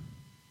Spieth.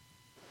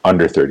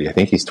 Under 30. I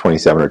think he's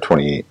 27 or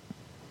 28.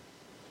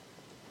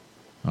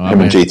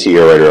 Him and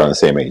JT are right around the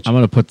same age. I'm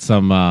going to put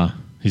some...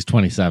 he's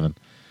 27.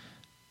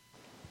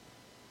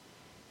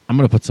 I'm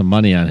going to put some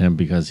money on him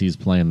because he's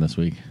playing this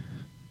week.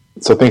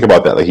 So think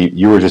about that. Like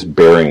you were just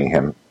burying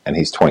him, and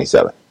he's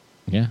 27.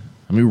 Yeah,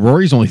 I mean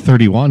Rory's only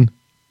 31.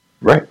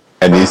 Right,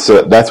 and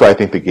that's why I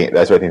think the game.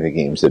 That's why I think the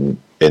game's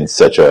in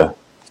such a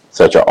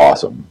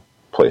awesome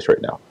place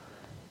right now.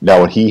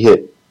 Now,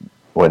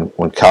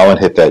 when Collin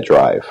hit that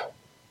drive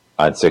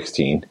on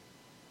 16,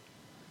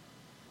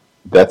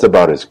 that's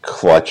about as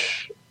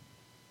clutch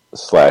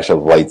 / a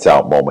lights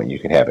out moment you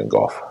can have in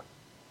golf.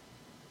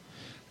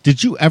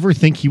 Did you ever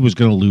think he was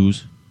going to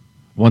lose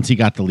once he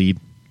got the lead?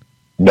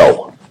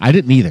 No, I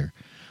didn't either.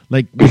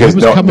 Like, because he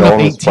was coming up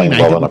 18, playing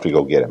well enough to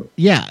go get him.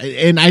 Yeah,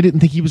 and I didn't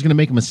think he was going to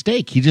make a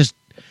mistake.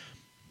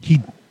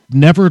 He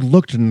never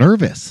looked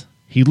nervous.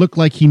 He looked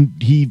like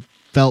he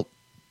felt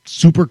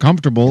super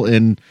comfortable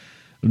and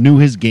knew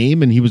his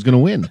game, and he was going to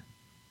win.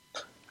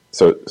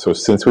 So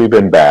since we've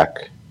been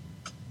back,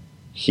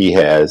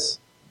 him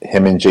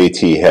and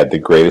JT had the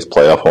greatest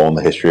playoff hole in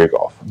the history of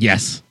golf.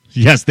 Yes,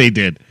 they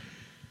did.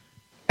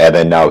 And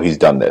then now he's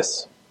done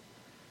this.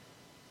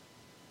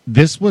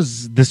 This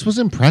was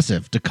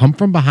impressive to come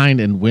from behind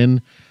and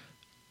win.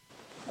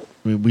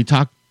 I mean, we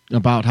talk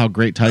about how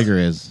great Tiger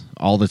is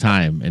all the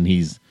time, and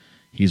he's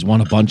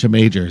won a bunch of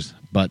majors.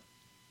 But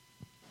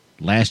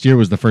last year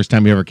was the first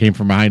time he ever came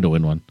from behind to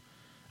win one.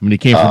 I mean, he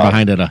came from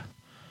behind at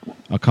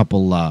a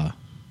couple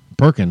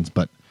Perkins,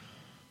 but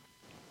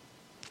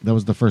that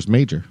was the first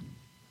major.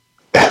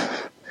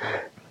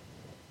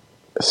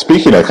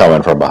 Speaking of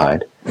coming from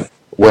behind,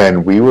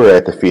 when we were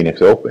at the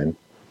Phoenix Open,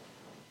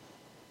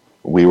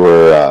 we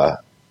were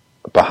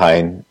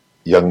behind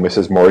young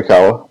Mrs.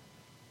 Morikawa,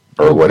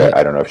 or what?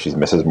 I don't know if she's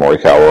Mrs.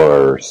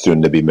 Morikawa or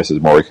soon to be Mrs.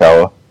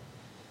 Morikawa.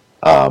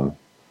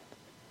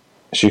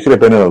 She could have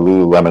been in a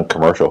Lululemon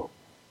commercial.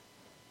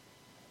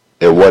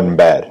 It wasn't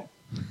bad.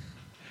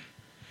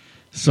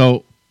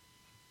 So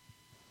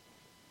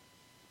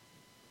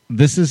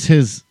this is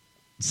his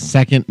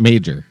second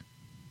major.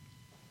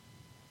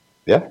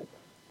 Yeah.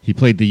 He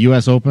played the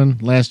U.S. Open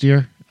last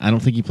year. I don't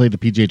think he played the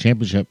PGA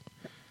Championship.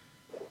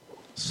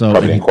 So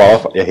probably didn't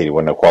qualify. Yeah, he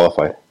wouldn't have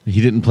qualified.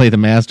 He didn't play the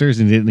Masters,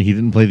 and he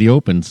didn't play the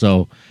Open.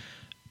 So,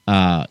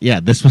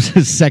 this was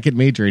his second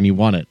major, and he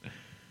won it.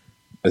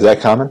 Is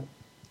that common?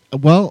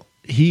 Well,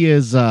 he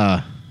is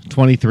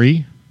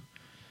 23,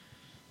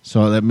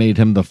 so that made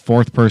him the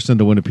fourth person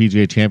to win a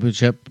PGA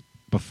Championship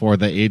before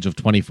the age of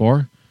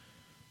 24.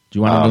 Do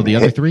you want to know the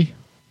other three?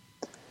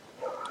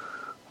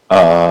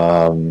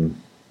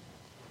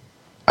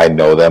 I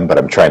know them, but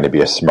I'm trying to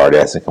be a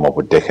smartass and come up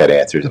with dickhead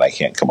answers, and I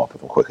can't come up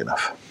with them quick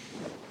enough.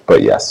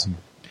 But yes.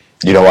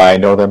 You know why I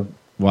know them?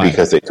 Why?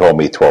 Because they told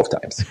me 12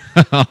 times.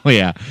 Oh,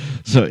 yeah.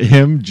 So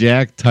him,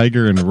 Jack,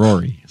 Tiger, and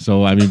Rory.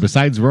 So, I mean,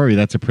 besides Rory,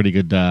 that's a pretty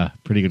good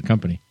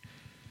company.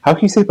 How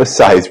can you say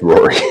besides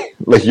Rory?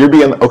 Like, you're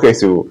being... Okay,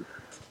 so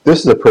this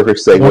is a perfect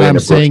segue. What I'm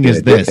saying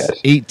is this.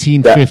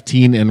 18,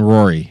 15, and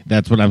Rory.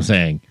 That's what I'm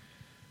saying.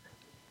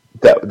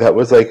 That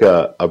was like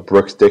a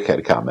Brooks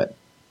dickhead comment.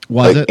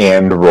 Was it?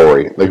 And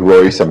Rory. Like,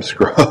 Rory's some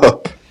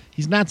scrub.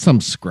 He's not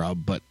some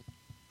scrub, but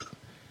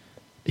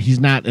he's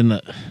not in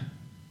the...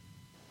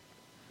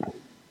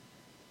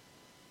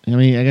 I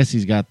mean, I guess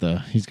he's got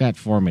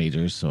 4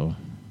 majors, so...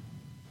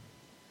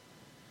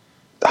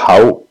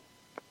 How?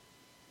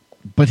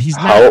 But he's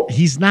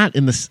not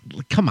in the...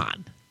 Come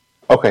on.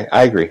 Okay,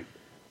 I agree.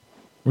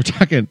 We're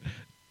talking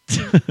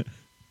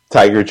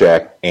Tiger,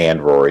 Jack,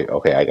 and Rory.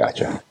 Okay, I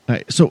gotcha. All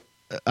right, so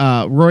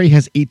Rory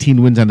has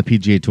 18 wins on the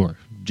PGA Tour.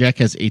 Jack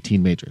has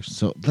 18 majors.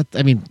 So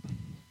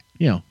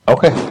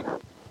Okay.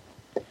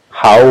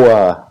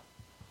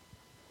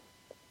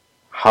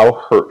 How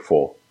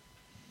hurtful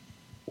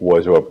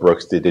was what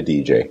Brooks did to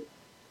DJ?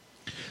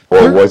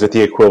 Or was it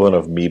the equivalent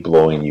of me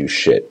blowing you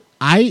shit?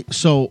 I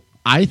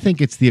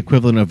think it's the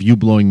equivalent of you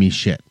blowing me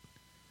shit.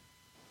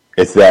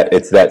 It's that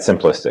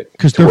simplistic.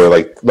 Because where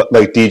like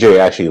DJ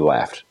actually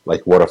laughed.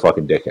 Like, what a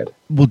fucking dickhead.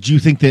 Well, do you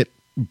think that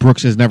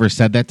Brooks has never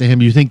said that to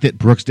him? You think that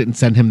Brooks didn't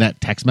send him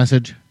that text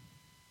message?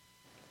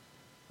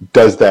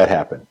 Does that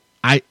happen?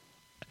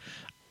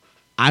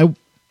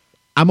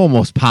 I'm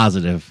almost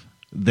positive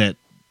that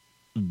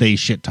they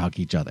shit talk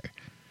each other.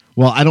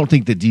 Well, I don't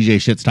think that DJ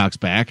shit talks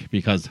back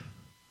because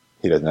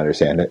he doesn't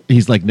understand it.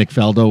 He's like Nick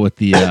Faldo with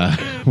the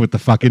with the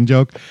fucking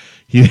joke.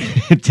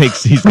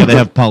 He's gonna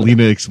have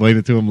Paulina explain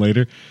it to him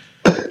later.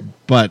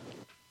 But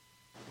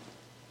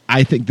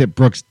I think that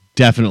Brooks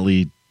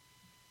definitely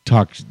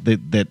talks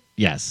that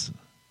yes,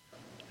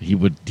 he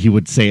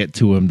would say it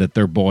to him that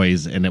they're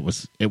boys, and it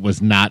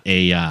was not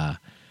a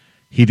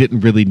he didn't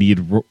really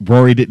need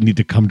Rory didn't need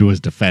to come to his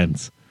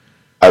defense.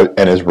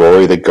 And is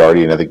Rory the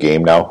guardian of the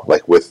game now,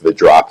 like with the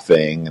drop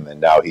thing, and then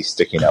now he's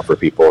sticking up for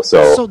people?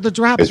 So the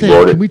drop thing.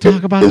 Rory, can we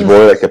talk about is this?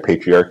 Rory like a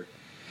patriarch?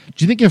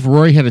 Do you think if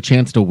Rory had a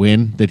chance to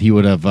win, that he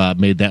would have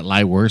made that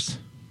lie worse?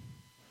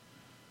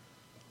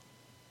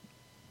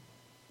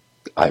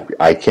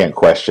 I can't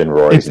question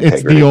Rory's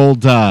integrity.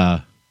 It's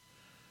the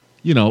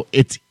old,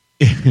 it's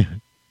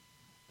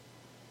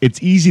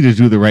it's easy to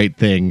do the right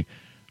thing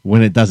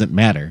when it doesn't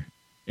matter.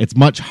 It's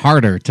much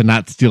harder to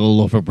not steal a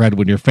loaf of bread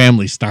when your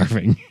family's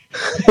starving.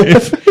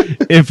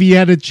 if he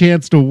had a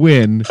chance to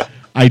win,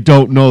 I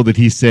don't know that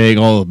he's saying,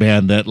 "Oh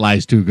man, that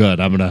lie's too good.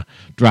 I'm gonna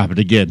drop it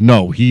again."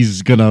 No,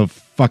 he's gonna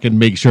fucking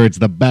make sure it's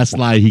the best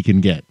lie he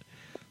can get.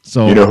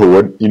 So you know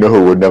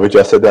who would never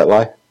just said that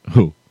lie?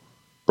 Who?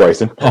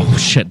 Bryson. Oh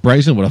shit,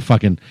 Bryson would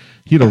have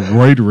he'd have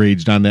roid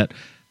raged on that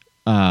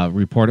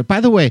reporter. By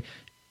the way,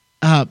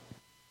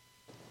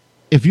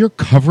 if you're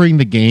covering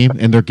the game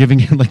and they're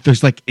giving it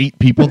there's 8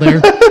 people there,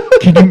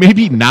 can you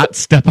maybe not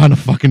step on a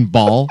fucking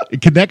ball?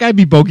 Can that guy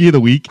be bogey of the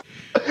week?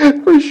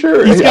 For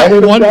sure. He's got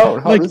one.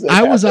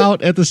 I was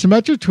out at the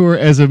Symetra Tour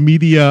as a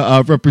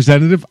media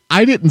representative.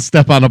 I didn't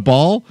step on a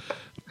ball.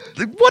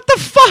 What the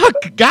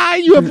fuck, guy?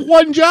 You have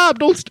one job.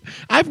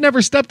 I've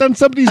never stepped on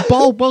somebody's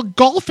ball while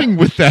golfing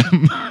with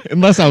them,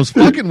 unless I was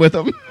fucking with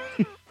them.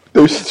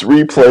 There's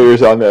 3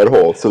 players on that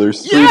hole, so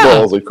there's 3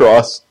 balls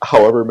across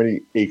however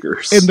many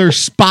acres. And there's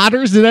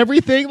spotters and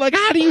everything.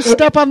 How do you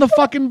step on the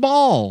fucking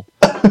ball?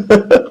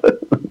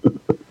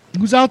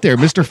 Who's out there,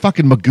 Mr.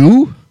 fucking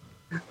Magoo?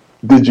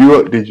 Did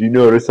you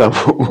notice on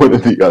one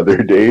of the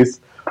other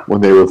days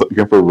when they were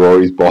looking for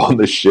Rory's ball in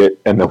the shit,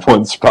 and the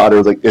one spotter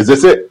was like, "Is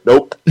this it?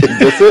 Nope. Is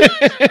this it?"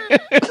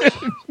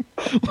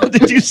 Well,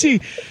 did you see?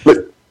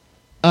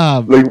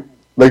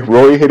 Like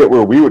Rory hit it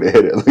where we would have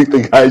hit it. Like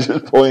the guy's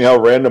just pulling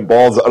out random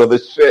balls out of the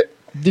shit.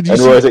 Did you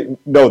see? Rory's like,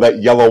 "No,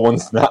 that yellow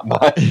one's not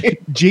mine."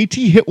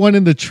 JT hit one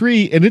in the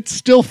tree, and it's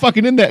still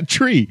fucking in that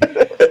tree.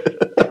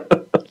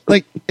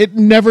 It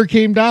never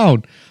came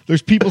down.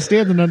 There's people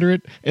standing under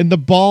it, and the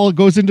ball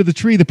goes into the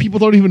tree. The people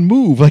don't even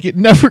move. It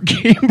never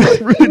came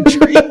through the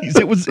trees.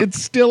 It's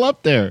still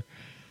up there.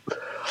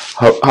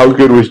 How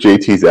good was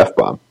JT's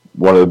F-bomb?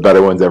 One of the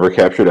better ones ever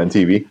captured on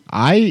TV.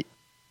 I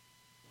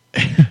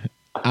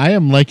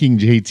am liking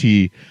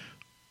JT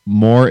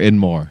more and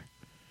more.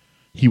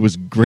 He was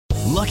great.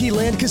 Lucky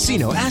Land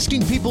Casino,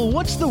 asking people,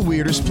 what's the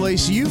weirdest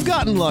place you've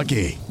gotten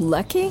lucky?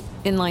 Lucky?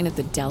 In line at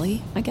the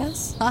deli, I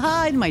guess?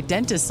 Aha, in my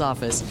dentist's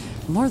office.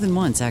 More than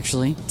once,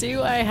 actually.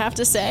 Do I have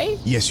to say?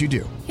 Yes, you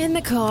do. In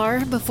the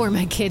car before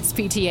my kids'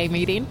 PTA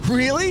meeting.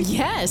 Really?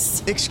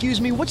 Yes. Excuse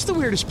me, what's the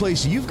weirdest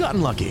place you've gotten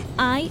lucky?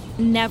 I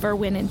never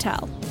win and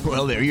tell.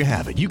 Well, there you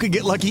have it. You can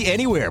get lucky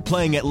anywhere,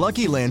 playing at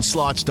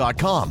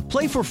LuckyLandSlots.com.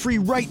 Play for free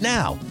right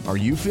now. Are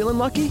you feeling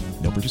lucky?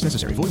 No purchase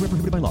necessary. Void where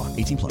prohibited by law.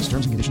 18+.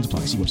 Terms and conditions apply.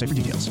 See website for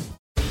details.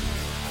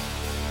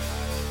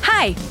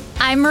 Hi,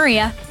 I'm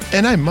Maria.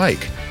 And I'm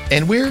Mike.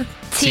 And we're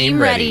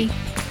Team Ready.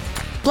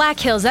 Black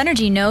Hills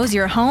Energy knows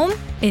your home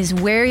is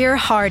where your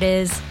heart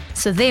is,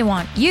 so they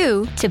want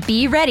you to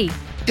be ready.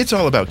 It's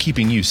all about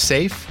keeping you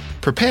safe,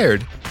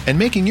 prepared, and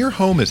making your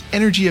home as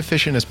energy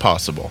efficient as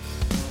possible.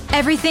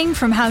 Everything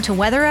from how to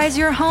weatherize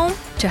your home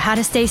to how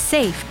to stay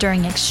safe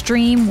during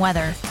extreme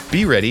weather.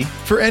 Be ready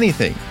for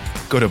anything.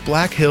 Go to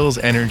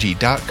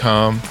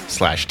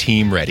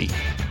blackhillsenergy.com/Team Ready.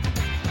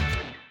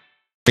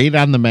 Great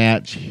on the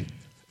match.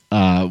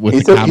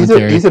 With the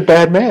commentary. He's a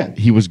bad man.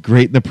 He was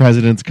great in the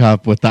President's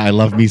Cup with the I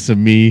Love Me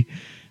Some Me.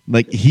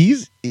 I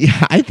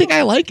think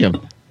I like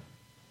him.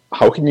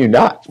 How can you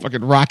not?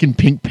 Fucking rocking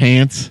pink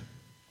pants.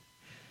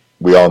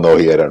 We all know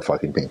he had on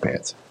fucking pink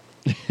pants.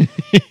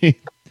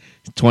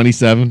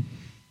 27.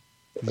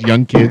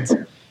 Young kids.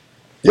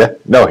 Yeah.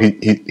 No,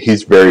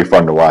 he's very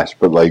fun to watch,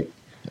 but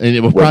and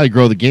it would probably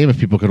grow the game if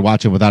people could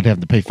watch it without having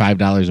to pay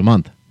 $5 a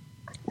month.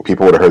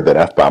 people would have heard that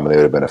F-bomb and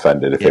they would have bbeen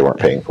offended if they weren't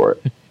paying for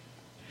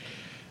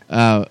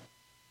it.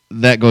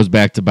 That goes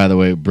back to, by the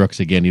way, Brooks,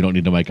 again, you don't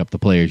need to mic up the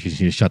players. You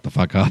just need to shut the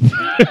fuck up.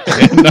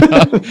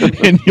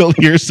 And you'll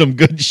hear some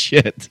good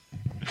shit.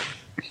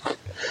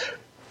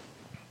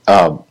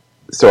 So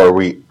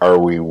are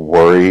we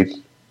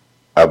worried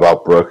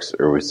about Brooks,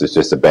 or was this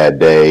just a bad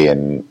day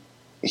and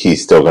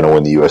he's still going to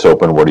win the U.S.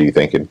 Open? What are you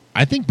thinking?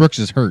 I think Brooks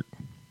is hurt.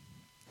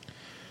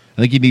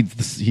 I think he needs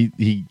this,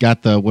 he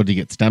got what did he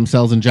get, stem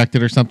cells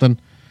injected or something?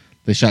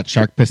 They shot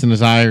shark piss in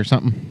his eye or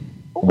something?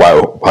 Why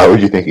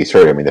would you think he's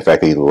hurt? I mean, the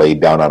fact that he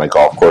laid down on a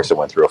golf course and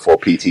went through a full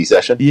PT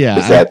session? Yeah.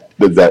 Is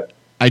that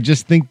I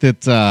just think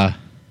that...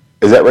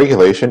 is that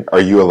regulation? Are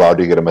you allowed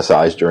to get a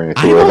massage during a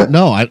tour event?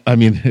 No, I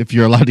mean, if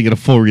you're allowed to get a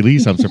full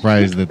release, I'm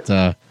surprised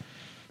that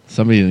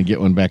somebody didn't get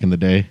one back in the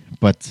day.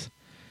 But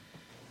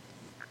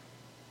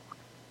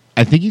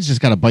I think he's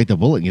just got to bite the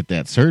bullet and get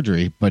that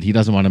surgery, but he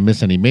doesn't want to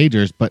miss any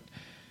majors. But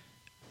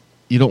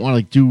you don't want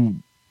to do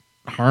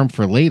harm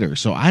for later.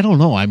 So I don't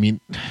know. I mean...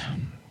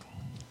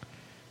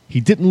 He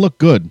didn't look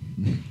good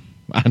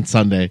on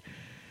Sunday,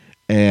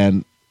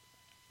 and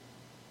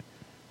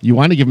you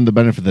want to give him the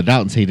benefit of the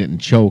doubt and say he didn't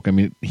choke. I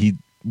mean, he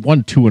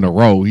won 2 in a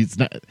row. He's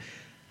not.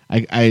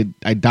 I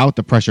doubt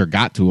the pressure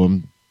got to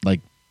him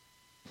like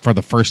for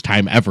the first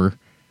time ever.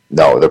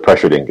 No, the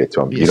pressure didn't get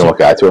to him. You know what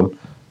got to him?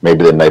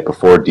 Maybe the night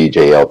before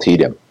DJ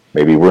LT'd him.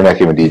 Maybe we're not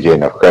giving DJ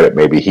enough credit.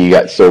 Maybe he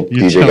got so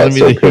DJ got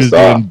so pissed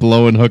off.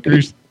 Blowing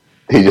hookers.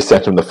 He just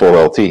sent him the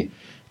full LT.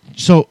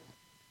 So.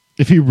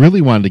 If he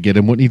really wanted to get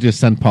him, wouldn't he just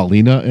send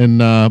Paulina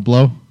and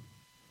blow?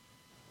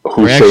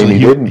 Who's saying he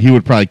didn't? He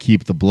would probably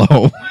keep the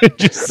blow and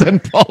just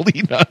send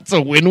Paulina. It's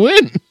a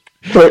win-win.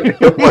 Why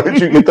don't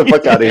you get the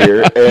fuck out of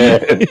here?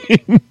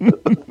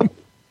 And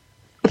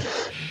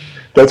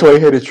that's why he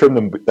had to trim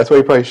them. That's why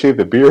he probably shaved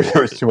the beard.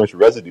 There was too much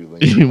residue.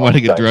 You want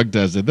to get drug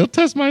tested? They'll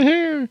test my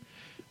hair.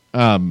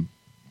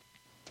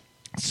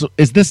 So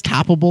is this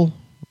toppable?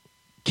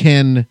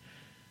 Can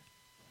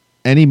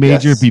any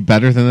major be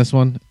better than this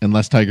one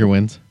unless Tiger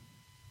wins?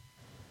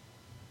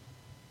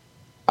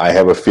 I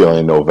have a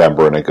feeling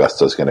November in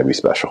Augusta is going to be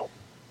special.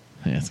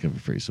 Yeah, it's going to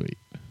be pretty sweet.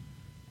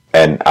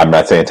 And I'm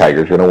not saying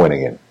Tiger's going to win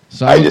again.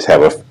 So I just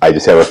have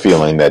a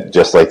feeling that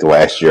just like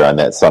last year on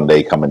that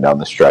Sunday coming down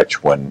the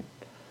stretch when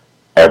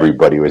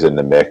everybody was in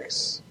the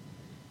mix,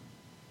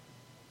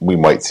 we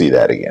might see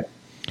that again.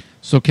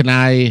 So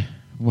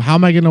how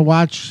am I going to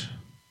watch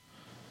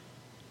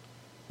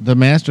the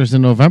Masters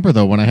in November,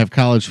 though, when I have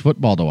college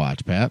football to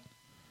watch, Pat?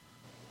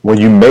 Well,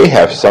 you may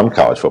have some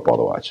college football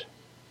to watch.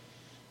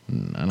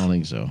 I don't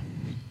think so.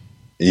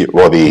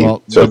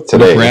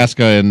 Today,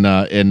 Nebraska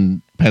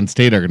and Penn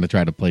State are going to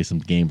try to play some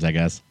games, I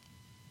guess.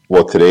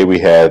 Well, today we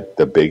had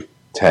the Big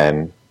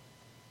Ten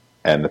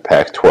and the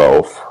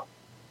Pac-12,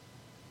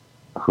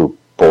 who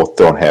both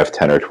don't have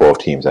 10 or 12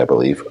 teams, I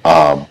believe.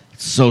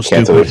 So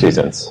cancel their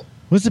seasons.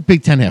 What does the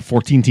Big Ten have?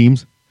 14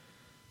 teams?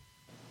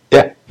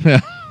 Yeah.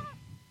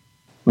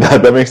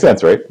 That makes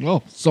sense, right?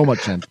 Oh, so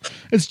much sense.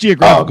 It's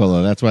geographical,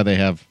 though. That's why they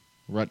have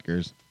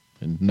Rutgers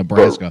and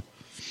Nebraska.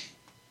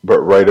 But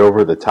right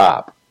over the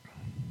top,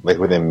 like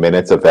within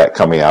minutes of that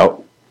coming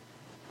out,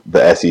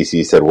 the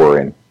SEC said we're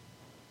in.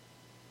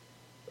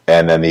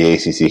 And then the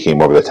ACC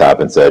came over the top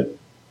and said,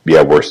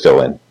 yeah, we're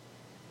still in.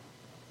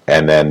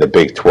 And then the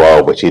Big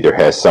 12, which either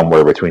has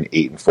somewhere between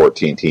 8 and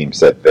 14 teams,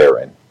 said they're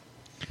in.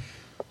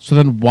 So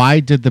then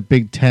why did the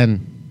Big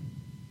 10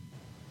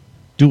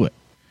 do it?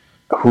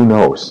 Who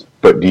knows?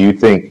 But do you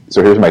think,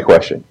 so here's my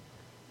question.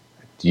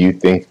 Do you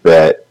think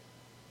that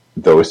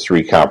those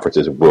 3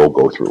 conferences will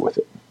go through with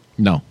it?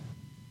 No.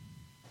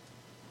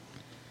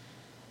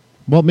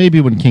 Well,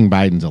 maybe when King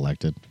Biden's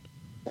elected.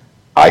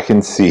 I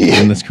can see.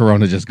 And this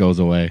corona just goes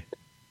away.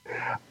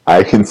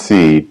 I can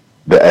see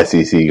the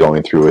SEC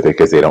going through with it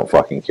because they don't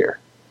fucking care.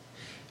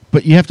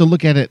 But you have to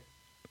look at it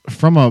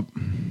from a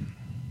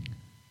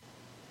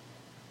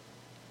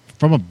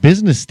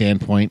business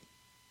standpoint.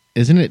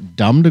 Isn't it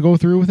dumb to go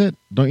through with it?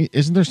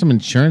 Isn't there some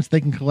insurance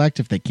they can collect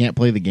if they can't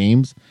play the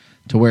games?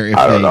 To where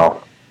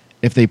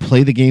if they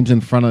play the games in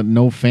front of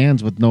no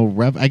fans with no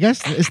I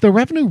guess, is the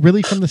revenue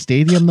really from the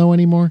stadium though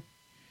anymore?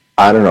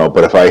 I don't know,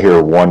 but if I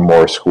hear one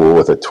more school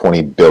with a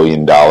 $20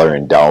 billion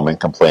endowment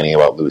complaining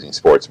about losing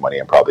sports money,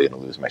 I'm probably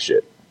going to lose my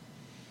shit.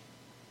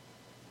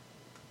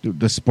 Dude,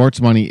 the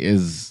sports money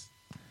is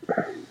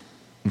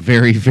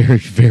very, very,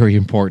 very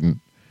important.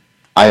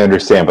 I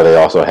understand, but they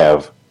also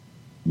have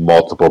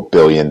multiple $1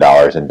 billion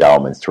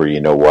endowments where, you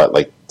know what,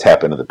 like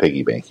tap into the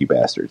piggy bank, you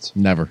bastards.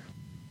 Never.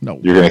 No.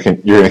 You're going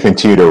to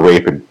continue to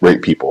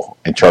rape people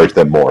and charge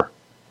them more.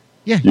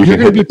 Yeah, you're going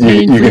to be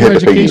paying for your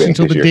education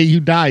until the day you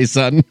die,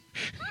 son.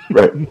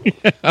 Right.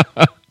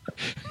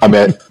 I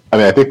mean,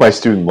 I think my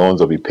student loans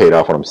will be paid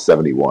off when I'm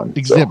 71.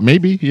 Except so.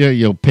 Maybe, yeah,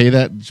 you'll pay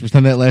that,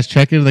 send that last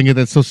check in, and then get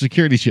that Social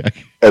Security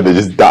check, and then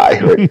just die.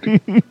 Right?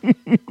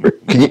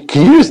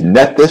 Can you just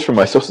net this from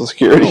my Social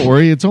Security? Don't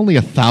worry, it's only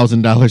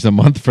 $1,000 a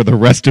month for the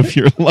rest of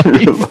your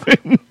life.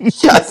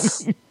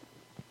 Yes.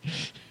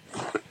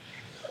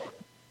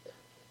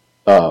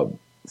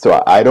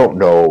 So I don't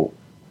know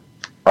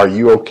are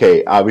you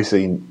okay?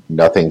 Obviously,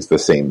 nothing's the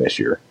same this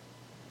year.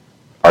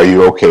 Are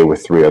you okay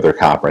with 3 other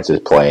conferences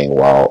playing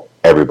while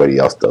everybody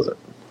else doesn't?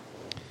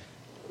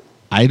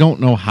 I don't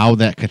know how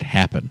that could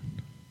happen.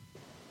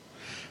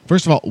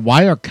 First of all,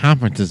 why are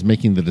conferences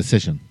making the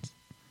decisions?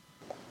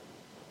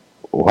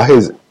 Why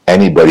is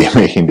anybody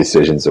making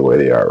decisions the way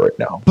they are right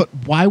now? But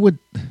why would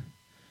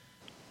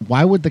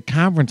the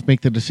conference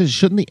make the decision?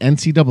 Shouldn't the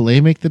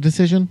NCAA make the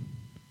decision?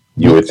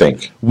 You would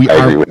think. We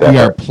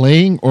are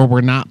playing or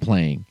we're not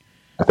playing.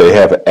 They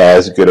have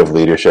as good of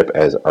leadership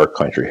as our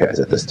country has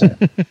at this time.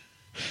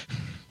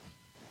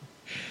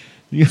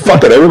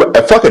 Fuck it,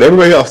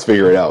 everybody else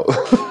figure it out.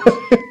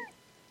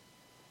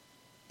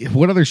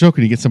 What other show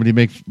can you get somebody to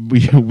make?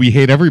 We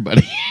hate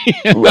everybody.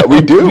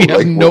 We do. We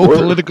have no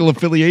political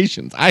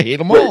affiliations. I hate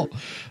them all.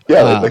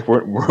 Yeah,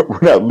 we're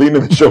not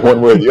leaning the show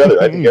one way or the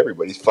other. I think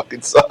everybody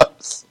fucking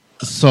sucks.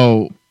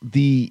 So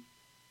the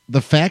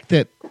fact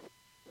that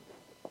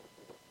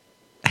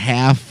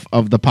half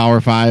of the Power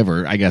 5,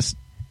 or I guess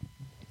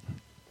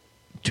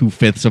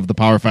 2/5 of the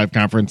Power 5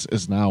 conference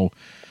is now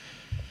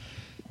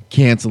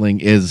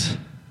canceling is,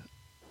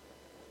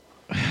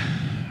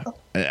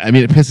 I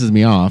mean, it pisses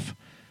me off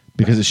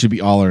because it should be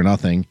all or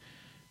nothing.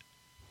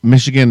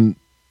 Michigan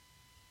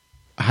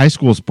high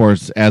school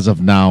sports as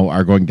of now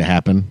are going to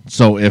happen.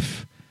 So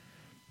if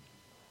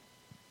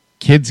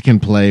kids can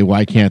play,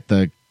 why can't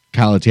the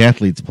college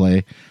athletes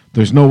play?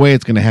 There's no way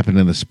it's going to happen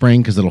in the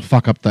spring because it'll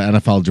fuck up the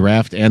NFL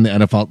draft and the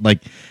NFL.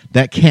 Like,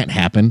 that can't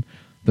happen.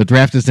 The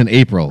draft is in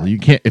April. You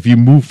can't, if you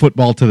move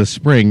football to the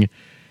spring,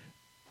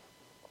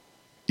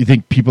 you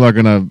think people are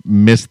going to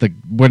miss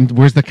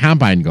where's the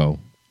combine go?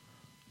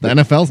 The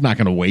NFL's not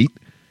going to wait.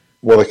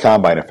 Well, the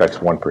combine affects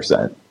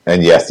 1%.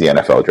 And yes, the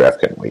NFL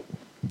draft can wait.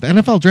 The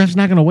NFL draft's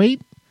not going to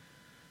wait?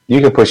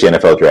 You can push the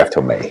NFL draft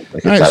till May. All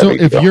right, so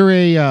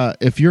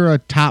if you're a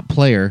top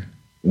player,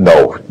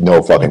 no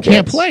fucking you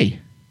can't play.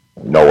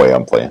 No way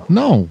I'm playing.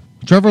 No.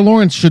 Trevor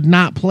Lawrence should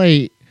not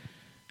play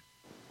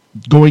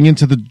going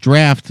into the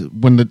draft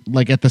when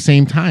at the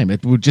same time.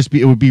 It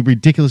would be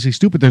ridiculously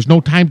stupid. There's no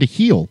time to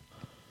heal.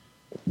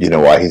 You know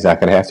why he's not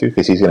going to have to?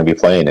 Because he's going to be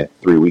playing in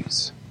 3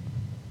 weeks.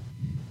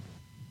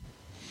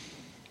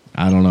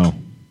 I don't know.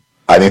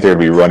 I think they're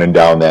going to be running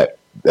down that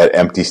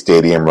empty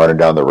stadium, running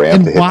down the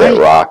ramp to hit that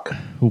rock.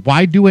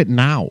 Why do it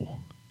now?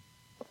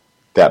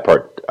 That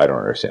part I don't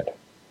understand.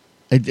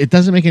 It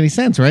doesn't make any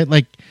sense, right?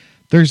 Like,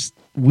 there's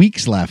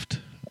weeks left.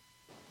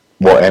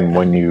 Well, and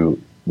when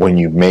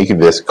you make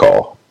this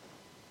call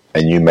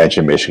and you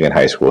mention Michigan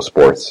high school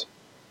sports,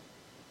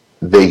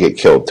 they get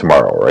killed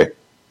tomorrow, right?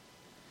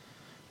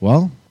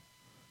 Well,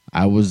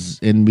 I was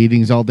in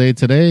meetings all day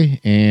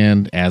today,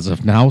 and as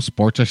of now,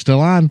 sports are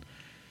still on.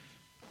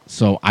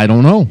 So I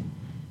don't know.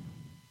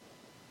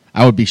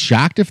 I would be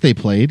shocked if they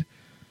played,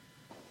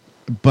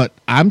 but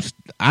I'm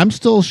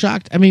still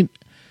shocked. I mean,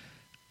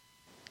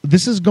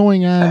 this is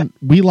going on.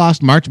 We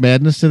lost March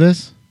Madness to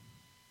this.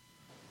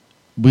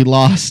 We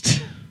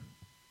lost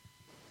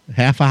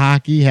half of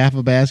hockey, half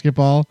of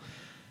basketball,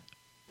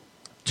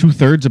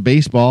 2/3 of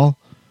baseball,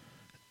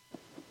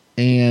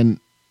 and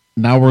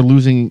now we're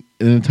losing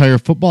an entire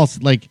football.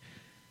 Like,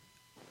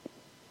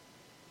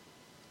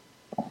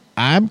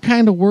 I'm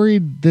kind of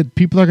worried that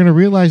people are going to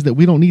realize that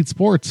we don't need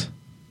sports.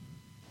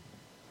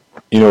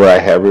 You know what I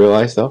have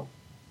realized, though?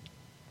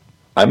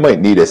 I might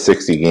need a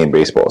 60-game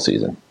baseball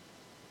season.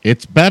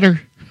 It's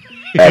better.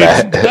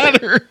 It's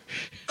better.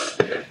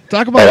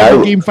 Talk about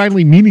every game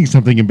finally meaning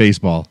something in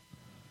baseball.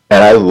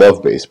 And I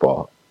love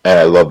baseball. And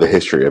I love the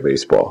history of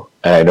baseball.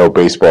 And I know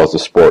baseball is a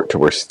sport to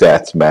where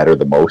stats matter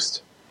the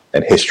most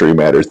and history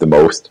matters the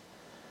most.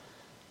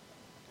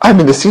 I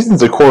mean, the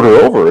season's a quarter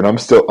over, and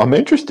I'm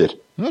interested.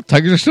 Well,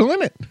 Tigers are still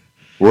in it.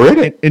 We're in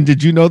it. And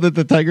did you know that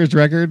the Tigers'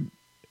 record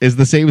is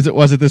the same as it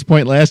was at this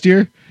point last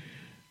year?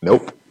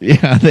 Nope.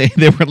 Yeah,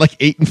 they were like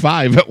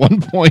 8-5 at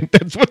one point.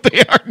 That's what they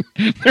are.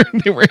 I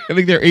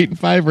think they're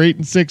 8-5 or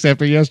 8-6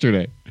 after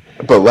yesterday.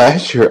 But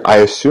last year,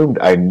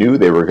 I knew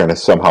they were going to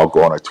somehow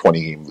go on a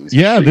 20-game losing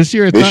streak. This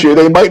year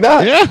they might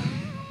not. Yeah.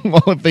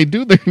 Well, if they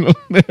do,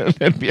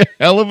 that'd be a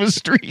hell of a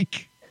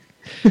streak.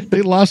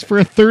 They lost for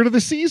a third of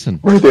the season.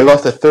 Right, they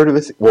lost a third of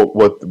the season.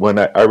 Well, when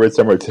I read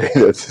somewhere today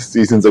that the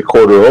season's a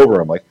quarter over,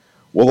 I'm like,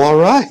 well, all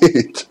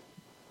right.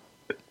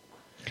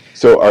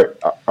 So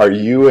are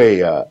you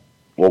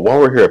well, while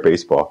we're here at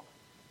baseball,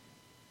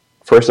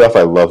 first off,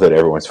 I love that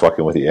everyone's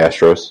fucking with the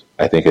Astros.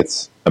 I think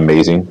it's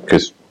amazing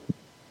because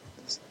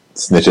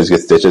snitches get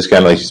stitches,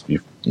 kind of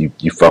like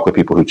you fuck with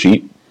people who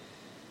cheat.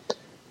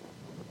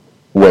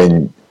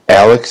 When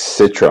Alex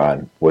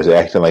Citron was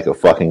acting like a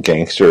fucking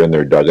gangster in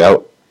their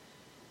dugout,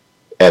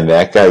 and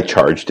that guy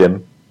charged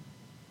him,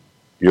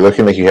 you're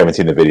looking like you haven't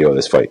seen the video of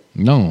this fight.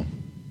 No.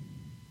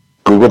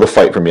 Google the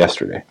fight from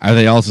yesterday. Are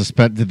they all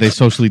suspect? Did they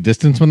socially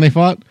distance when they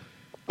fought?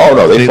 Oh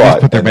no, they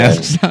fought. Put their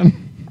masks on.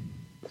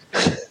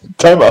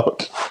 Time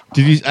out.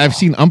 I've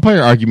seen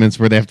umpire arguments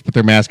where they have to put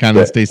their mask on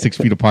and stay 6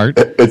 feet apart.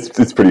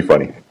 It's pretty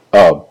funny.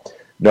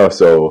 No,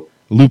 so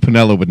Lou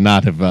Piniella would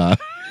not have.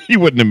 He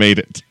wouldn't have made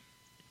it.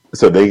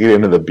 So they get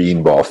into the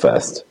beanball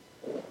fest,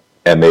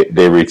 and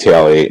they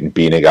retaliate and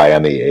beat a guy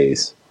on the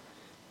A's,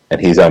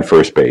 and he's on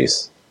first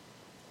base.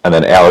 And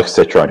then Alex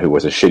Citron, who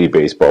was a shitty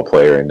baseball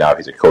player and now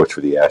he's a coach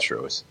for the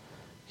Astros,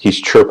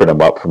 he's chirping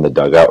him up from the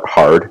dugout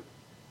hard.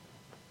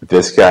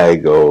 This guy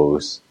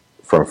goes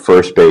from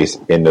first base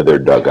into their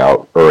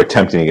dugout, or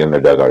attempting to get in their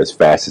dugout as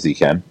fast as he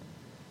can.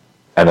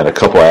 And then a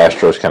couple of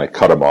Astros kind of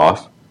cut him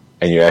off,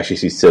 and you actually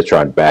see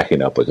Citron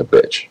backing up like a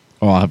bitch.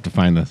 Oh, I'll have to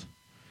find this.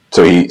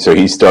 So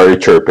he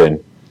started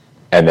chirping,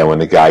 and then when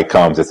the guy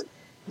comes, it's,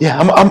 yeah,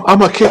 I'm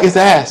gonna kick his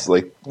ass.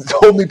 Like,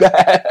 hold me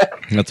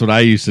back. That's what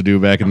I used to do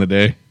back in the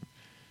day.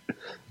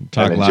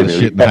 Talk a lot of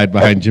shit and hide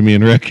behind Jimmy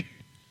and Rick.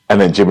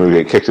 And then Jimmy would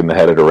get kicked in the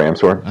head at a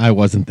Rams horn. I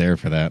wasn't there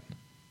for that.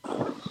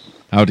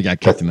 I would have got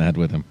kicked in the head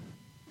with him.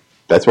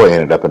 That's why I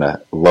ended up in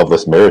a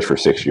loveless marriage for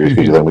 6 years,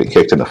 because you let me get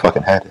kicked in the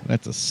fucking head.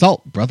 That's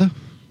assault, brother.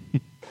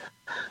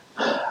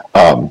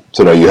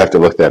 So no, you have to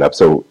look that up.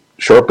 So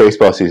short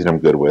baseball season, I'm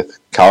good with.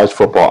 College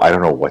football, I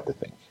don't know what to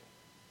think.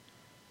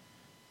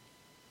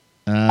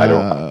 I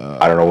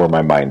don't know where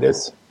my mind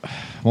is.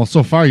 Well,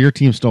 so far your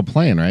team's still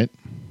playing, right?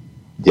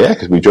 Yeah,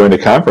 because we joined a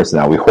conference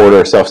now. We hoard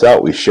ourselves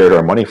out. We shared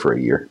our money for a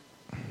year.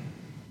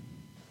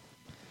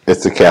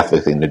 It's the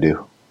Catholic thing to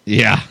do.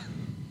 Yeah,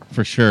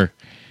 for sure.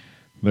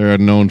 They're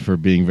known for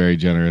being very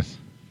generous.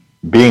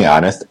 Being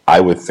honest, I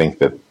would think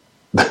that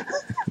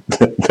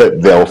that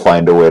they'll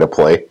find a way to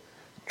play,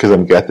 because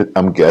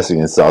I'm guessing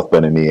in South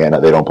Bend, Indiana,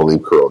 they don't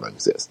believe Corona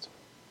exists.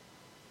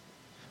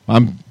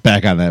 I'm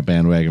back on that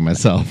bandwagon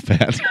myself,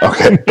 Pat.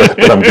 Okay,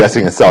 but I'm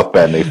guessing in South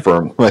Bend they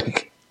firm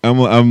like.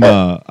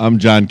 I'm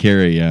John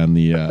Kerry on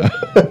the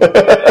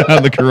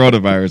on the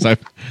coronavirus.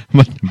 I'm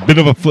a bit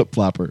of a flip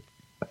flopper.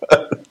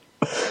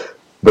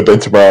 But then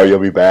tomorrow you'll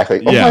be back.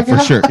 Like, oh yeah, for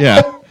sure.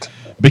 Yeah,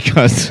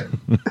 because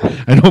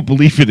I don't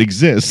believe it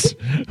exists.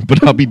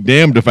 But I'll be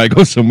damned if I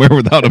go somewhere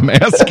without a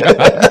mask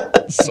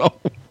on. So,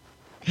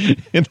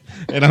 and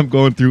I'm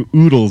going through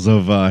oodles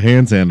of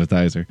hand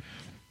sanitizer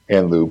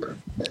and lube.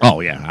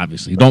 Oh yeah,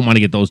 obviously you don't want to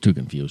get those two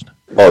confused.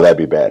 Oh, that'd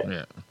be bad.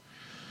 Yeah.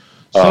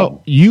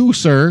 So you,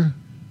 sir,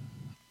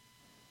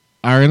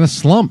 are in a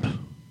slump.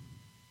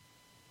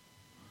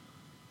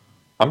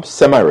 I'm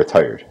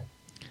semi-retired.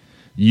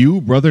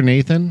 You, brother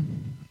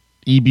Nathan,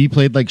 EB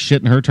played like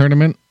shit in her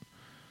tournament.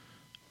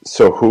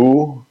 So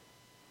who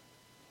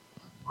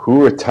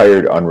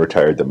retired,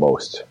 unretired the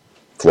most?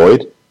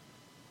 Floyd?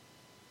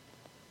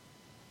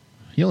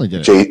 He only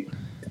did it.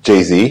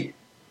 Jay-Z?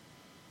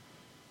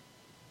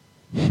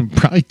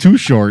 Probably too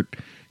short.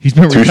 He's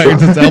been retired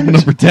since album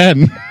number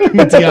 10.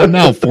 What's he on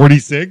now?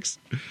 46?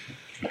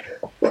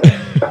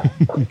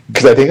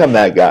 Because I think I'm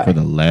that guy. For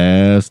the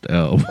last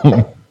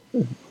album.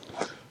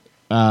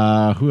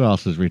 Who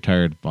else has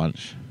retired a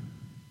bunch?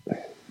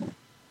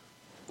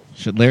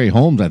 Shit, Larry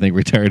Holmes, I think,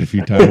 retired a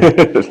few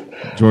times.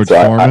 George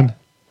Foreman.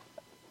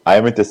 I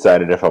haven't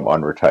decided if I'm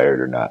unretired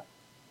or not.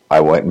 I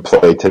went and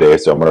played today,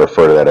 so I'm going to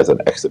refer to that as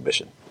an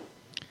exhibition.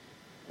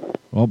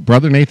 Well,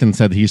 brother Nathan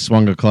said he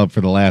swung a club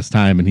for the last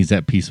time, and he's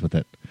at peace with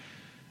it.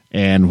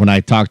 And when I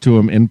talked to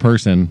him in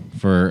person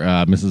for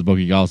Mrs.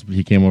 Bogey Golf,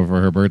 he came over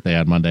for her birthday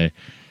on Monday,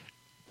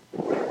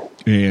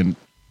 and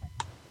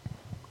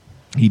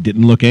he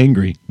didn't look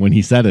angry when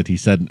he said it. He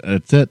said,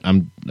 "That's it.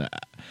 I'm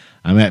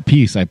at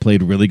peace. I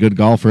played really good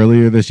golf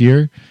earlier this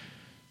year.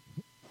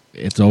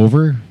 It's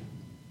over.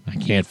 I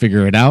can't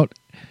figure it out,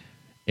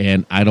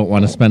 and I don't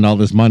want to spend all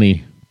this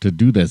money to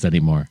do this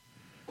anymore."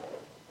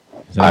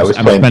 So I'm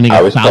spending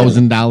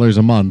 $1,000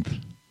 a month,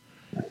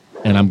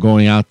 and I'm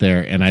going out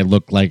there, and I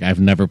look like I've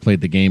never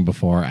played the game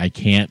before. I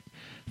can't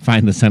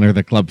find the center of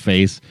the club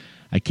face.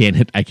 I can't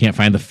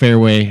find the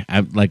fairway.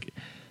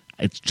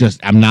 It's just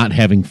I'm not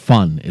having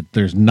fun.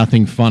 There's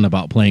nothing fun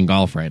about playing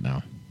golf right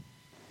now.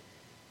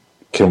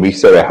 Can we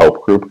start a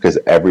help group? Because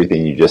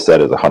everything you just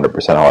said is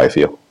 100% how I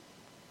feel.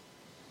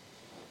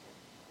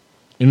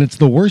 And it's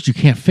the worst. You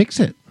can't fix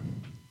it.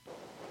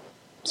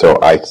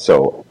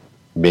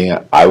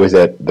 I was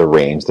at the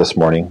range this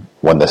morning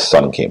when the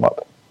sun came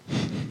up.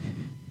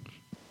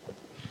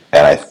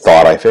 And I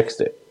thought I fixed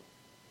it.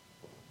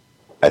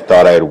 I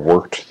thought I had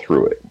worked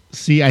through it.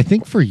 See, I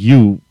think for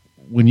you,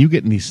 when you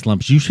get in these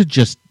slumps, you should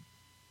just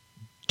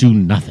do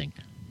nothing.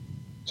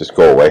 Just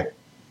go away?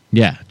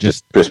 Yeah.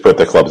 Just put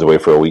the clubs away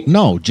for a week?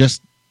 No,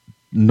 just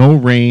no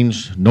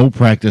range, no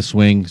practice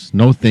swings,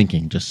 no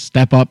thinking. Just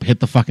step up, hit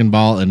the fucking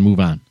ball, and move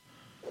on.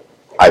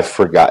 I've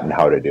forgotten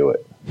how to do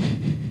it.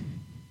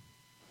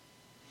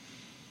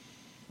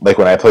 Like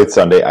when I played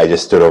Sunday, I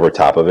just stood over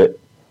top of it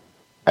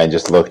and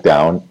just looked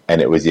down, and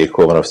it was the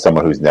equivalent of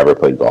someone who's never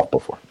played golf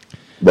before.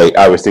 Like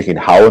I was thinking,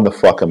 how in the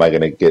fuck am I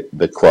going to get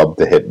the club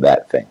to hit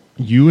that thing?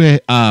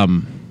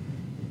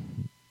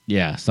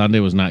 Sunday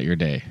was not your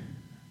day.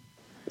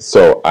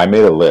 So I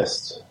made a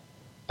list,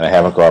 and I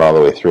haven't gone all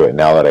the way through it.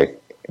 Now that I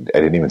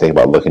didn't even think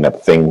about looking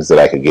up things that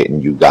I could get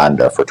in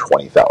Uganda for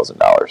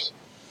 $20,000,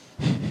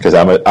 because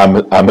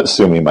I'm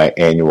assuming my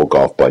annual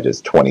golf budget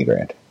is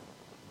 $20,000.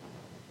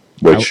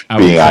 Which,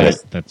 being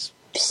honest, that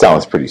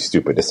sounds pretty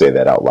stupid to say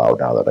that out loud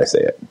now that I say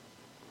it.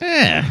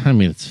 I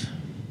mean,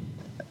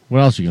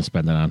 what else are you going to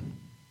spend it on?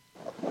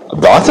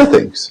 Lots of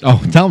things.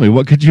 Oh, tell me,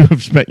 what could you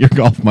have spent your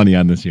golf money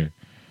on this year?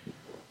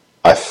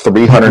 A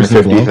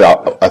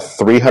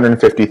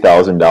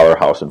 $350,000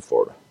 house in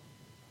Florida.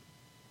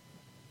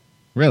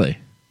 Really?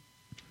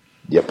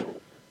 Yep.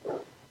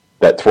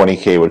 That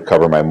 $20K would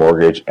cover my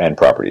mortgage and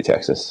property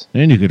taxes.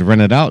 And you could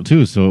rent it out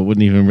too, so it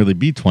wouldn't even really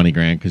be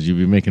 $20,000 because you'd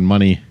be making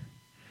money.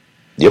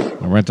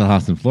 Yep. A rental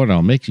house in Florida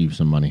will make you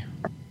some money.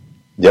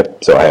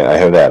 Yep. So I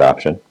have that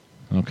option.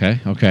 Okay.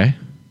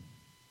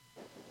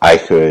 I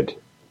could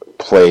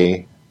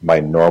play my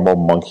normal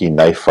monkey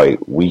knife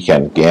fight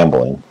weekend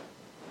gambling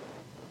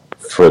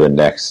for the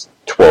next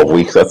 12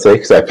 weeks, let's say,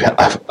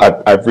 because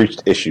I've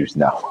reached issues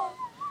now.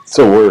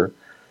 So we're...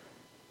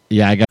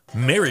 Yeah, I got...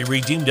 Mary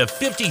redeemed a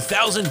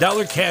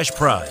 $50,000 cash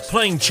prize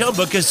playing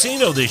Chumba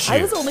Casino this year.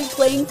 I was only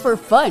playing for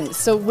fun,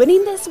 so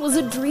winning this was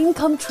a dream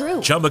come true.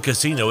 Chumba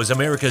Casino is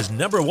America's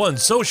 #1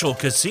 social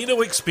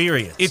casino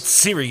experience. It's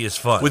serious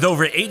fun. With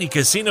over 80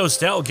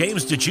 casino-style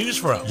games to choose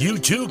from, you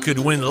too could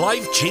win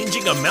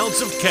life-changing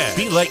amounts of cash.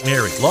 Be like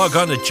Mary. Log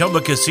on to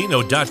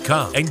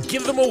ChumbaCasino.com and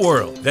give them a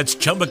whirl. That's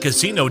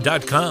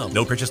ChumbaCasino.com.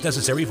 No purchase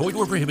necessary. Void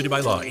or prohibited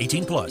by law.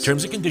 18+.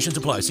 Terms and conditions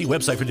apply. See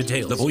website for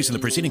details. The voice in the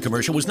preceding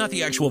commercial was not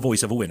the actual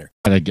voice of a winner.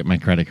 I gotta get my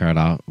credit card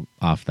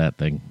off that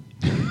thing.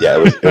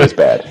 Yeah, it was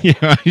bad.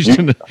 Yeah,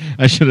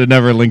 I should have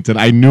never linked it.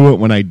 I knew it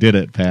when I did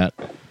it, Pat.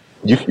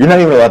 You're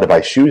not even allowed to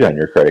buy shoes on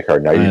your credit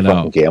card now. You're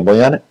fucking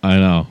gambling on it. I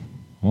know.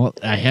 Well,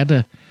 I had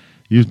to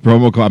use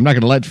promo code. I'm not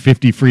going to let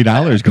 $50 free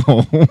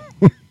go.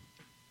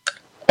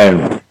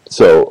 And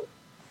so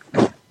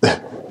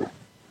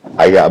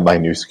I got my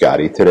new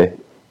Scotty today,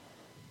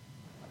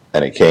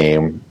 and it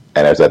came,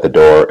 and I was at the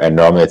door, and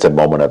normally it's a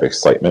moment of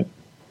excitement.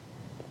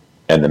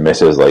 And the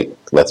missus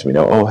lets me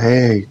know, oh,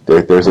 hey,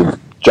 there's a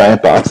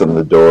giant box on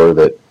the door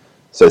that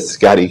says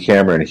Scotty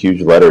Cameron in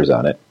huge letters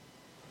on it.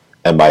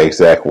 And my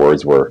exact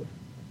words were,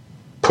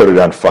 put it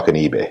on fucking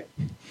eBay.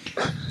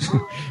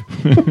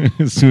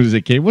 As soon as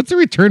it came. What's the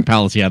return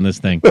policy on this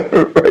thing?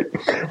 Right.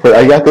 But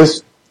I got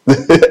this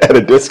at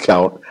a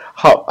discount.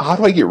 How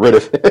do I get rid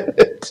of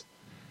it?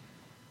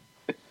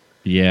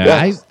 Yeah,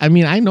 Yes. I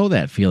mean, I know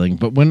that feeling.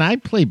 But when I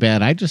play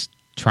bad, I just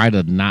try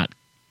to not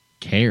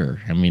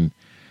care. I mean...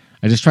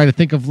 I just try to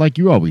think of, like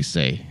you always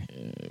say,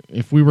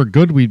 if we were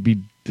good,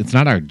 it's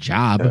not our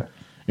job. Yeah.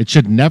 It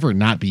should never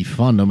not be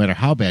fun, no matter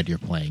how bad you're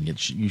playing.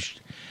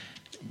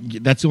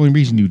 That's the only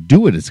reason you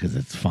do it is because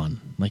it's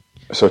fun.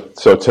 So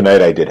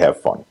tonight I did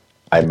have fun.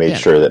 I made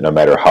sure that no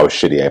matter how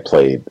shitty I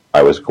played,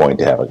 I was going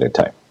to have a good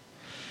time.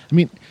 I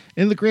mean,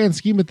 in the grand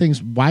scheme of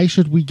things, why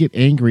should we get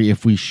angry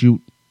if we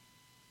shoot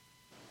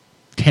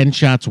 10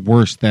 shots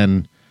worse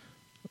than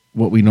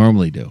what we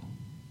normally do?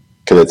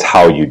 Because it's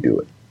how you do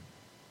it.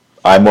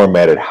 I'm more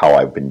mad at how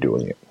I've been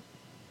doing it.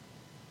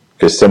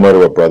 Because similar to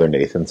what Brother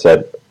Nathan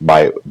said,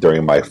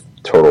 during my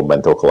total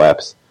mental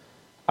collapse,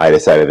 I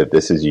decided that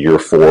this is year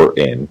 4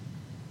 in.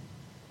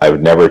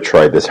 I've never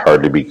tried this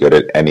hard to be good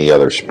at any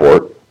other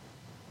sport.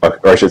 Or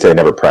I should say I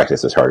never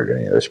practiced this hard at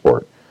any other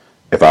sport.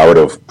 If I would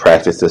have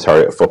practiced this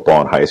hard at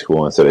football in high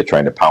school instead of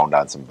trying to pound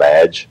on some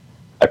badge,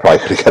 I probably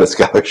could have got a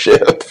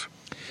scholarship.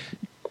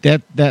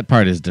 That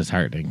part is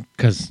disheartening.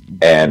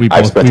 And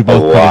I've spent a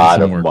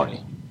lot of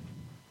money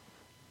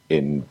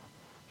in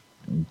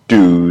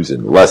dues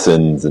and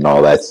lessons and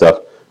all that stuff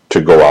to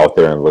go out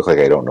there and look like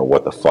I don't know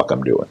what the fuck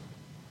I'm doing.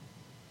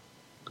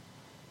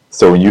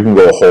 So when you can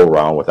go a whole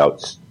round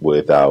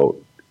without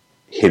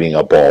hitting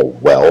a ball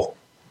well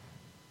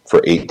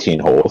for 18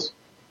 holes.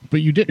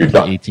 But you didn't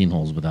hit 18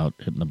 holes without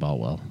hitting the ball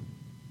well.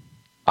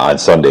 On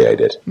Sunday I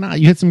did. Nah,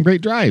 you hit some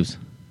great drives.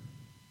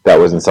 That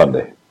wasn't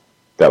Sunday.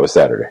 That was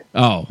Saturday.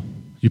 Oh,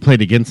 you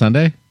played again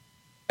Sunday?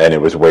 And it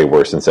was way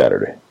worse than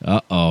Saturday.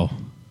 Uh-oh.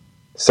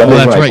 Sunday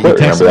that's right. Quit.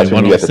 You texted me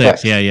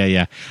 106. Yeah.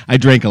 Yeah. I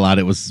drank a lot.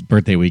 It was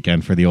birthday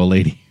weekend for the old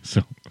lady.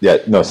 So yeah,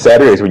 no,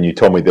 Saturday is when you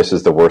told me this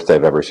is the worst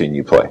I've ever seen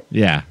you play.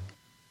 Yeah.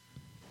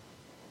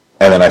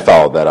 And then I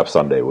followed that up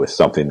Sunday with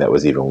something that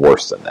was even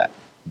worse than that.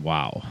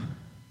 Wow.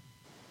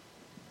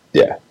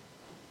 Yeah.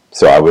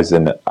 So I was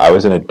in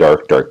a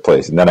dark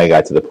place. And then I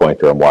got to the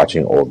point where I'm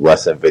watching old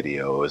lesson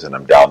videos and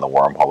I'm down the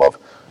wormhole of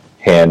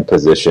hand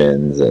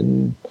positions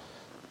and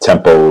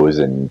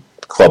tempos and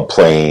club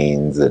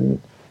planes.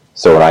 And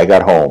so when I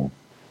got home,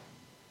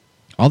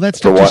 all that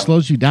stuff just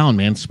slows you down,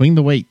 man. Swing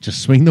the weight.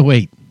 Just swing the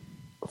weight.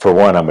 For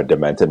one, I'm a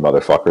demented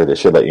motherfucker. This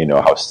should let you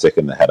know how sick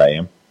in the head I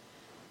am.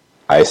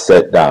 I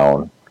set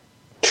down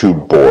 2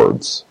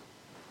 boards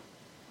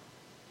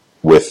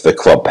with the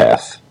club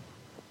path.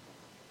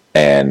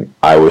 And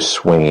I was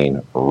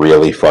swinging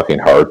really fucking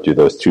hard through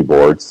those 2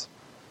 boards.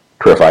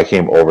 To if I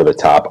came over the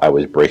top, I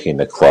was breaking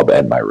the club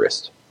and my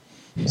wrist.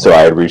 So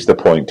I had reached the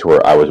point to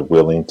where I was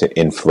willing to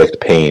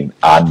inflict pain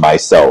on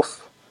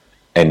myself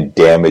and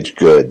damage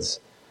goods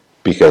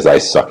because I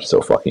sucked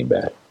so fucking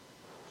bad.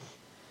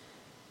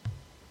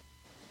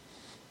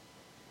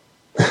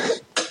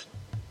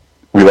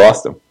 We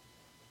lost him.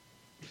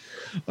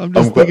 I'm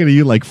just thinking of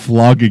you like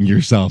flogging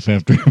yourself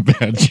after a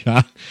bad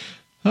shot.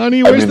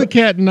 Honey, where's the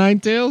cat in 9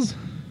 tails?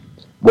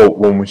 Well,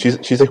 when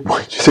she's like,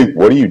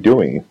 what are you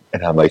doing?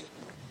 And I'm like,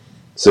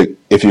 So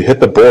if you hit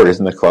the board,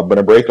 isn't the club going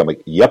to break? I'm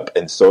like, yep,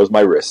 and so is my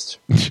wrist.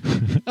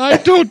 I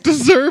don't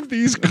deserve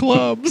these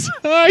clubs.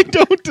 I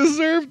don't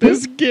deserve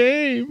this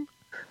game.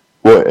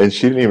 Well, and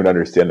she didn't even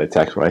understand the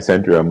text when I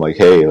sent her. I'm like,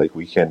 hey, like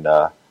we can.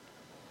 I'm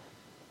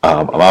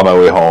on my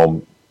way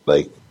home.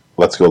 Like,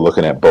 let's go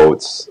looking at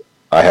boats.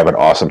 I have an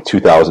awesome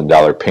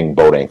 $2,000 Ping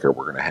boat anchor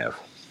we're gonna have.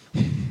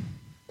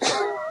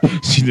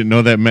 She didn't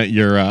know that meant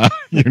your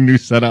new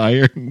set of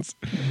irons.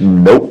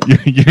 Nope.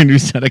 Your new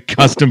set of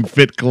custom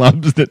fit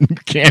clubs that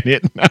can't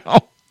hit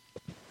now.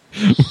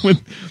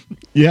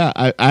 Yeah,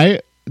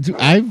 I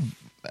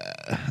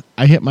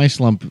hit my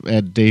slump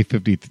at day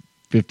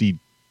 52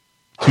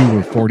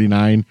 or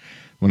 49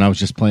 when I was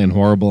just playing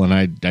horrible, and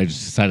I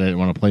just decided I didn't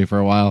want to play for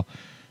a while.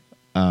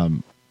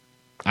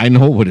 I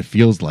know what it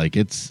feels like.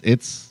 It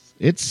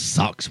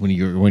sucks when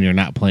you're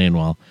not playing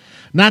well.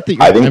 Not that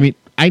I mean,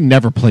 I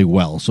never play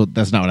well, so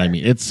that's not what I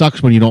mean. It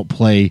sucks when you don't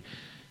play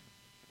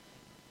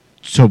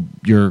to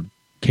your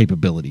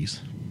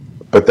capabilities.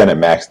 But then it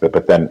maxed it.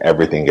 But then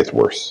everything gets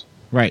worse.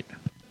 Right.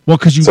 Well,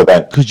 because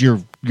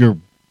you're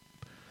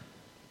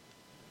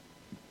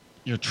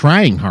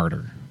trying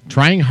harder.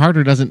 Trying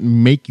harder doesn't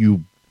make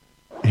you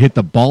hit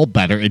the ball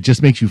better. It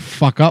just makes you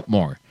fuck up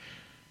more.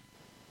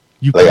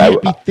 You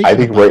can't be thinking. I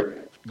think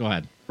Go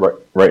ahead.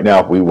 Right now,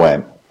 if we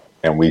went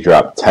and we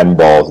dropped 10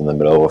 balls in the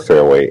middle of a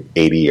fairway,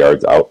 80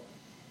 yards out,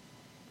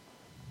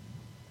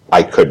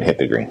 I couldn't hit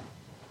the green.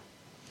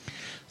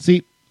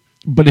 See,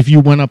 but if you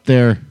went up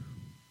there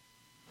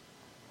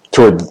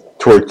toward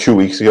 2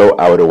 weeks ago,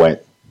 I would have went,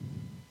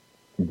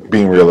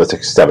 being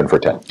realistic, 7 for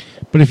 10.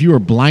 But if you were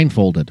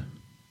blindfolded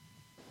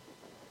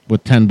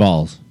with 10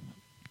 balls,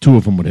 2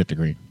 of them would hit the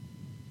green.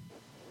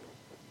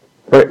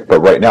 Right, but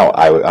right now,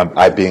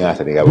 I'm being honest.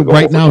 I think I would go.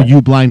 Right now,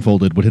 you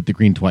blindfolded would hit the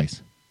green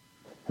twice.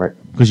 Right,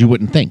 because you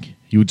wouldn't think.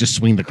 You would just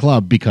swing the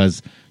club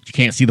because you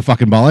can't see the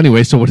fucking ball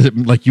anyway. So what is it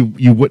like?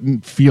 You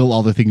wouldn't feel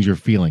all the things you're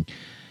feeling.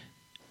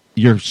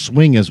 Your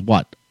swing is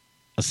what,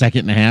 a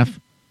second and a half?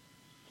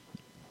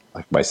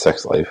 Like my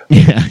sex life.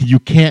 Yeah, you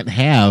can't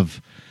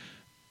have.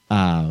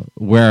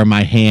 Where are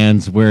my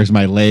hands? Where's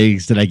my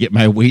legs? Did I get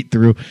my weight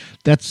through?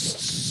 That's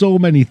so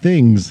many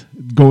things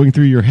going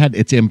through your head.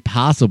 It's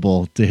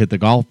impossible to hit the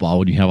golf ball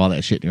when you have all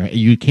that shit in your head.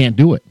 You can't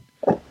do it.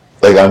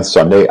 Like on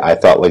Sunday, I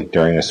thought like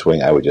during a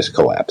swing I would just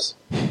collapse.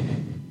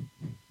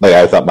 Like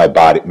I thought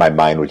my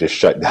mind would just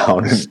shut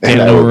down,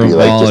 and I would be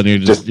like, and you're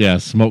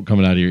just smoke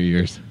coming out of your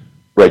ears.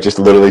 Right, just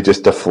literally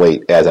just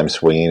deflate as I'm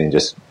swinging and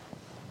just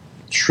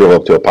shrivel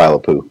up to a pile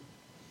of poo.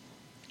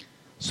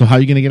 So how are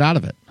you going to get out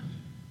of it?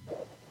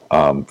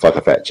 Fuck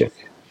a fat chick.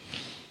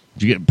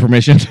 Did you get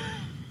permission?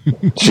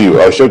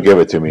 She'll give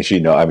it to me. She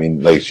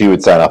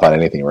would sign off on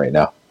anything right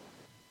now.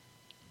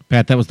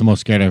 Pat, that was the most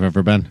scared I've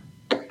ever been.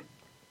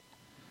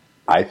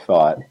 I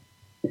thought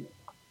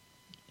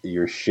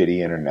your shitty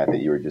internet that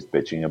you were just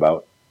bitching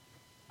about,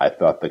 I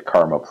thought the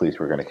karma police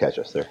were going to catch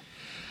us there.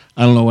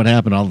 I don't know what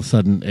happened. All of a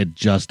sudden,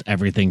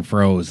 everything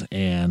froze,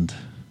 and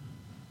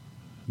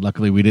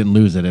luckily we didn't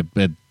lose it.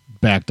 It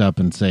backed up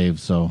and saved,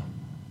 so...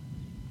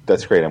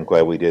 That's great. I'm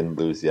glad we didn't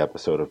lose the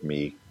episode of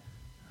me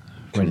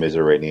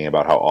commiserating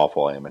about how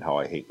awful I am and how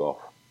I hate golf.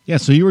 Yeah,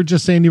 so you were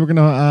just saying you were going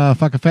to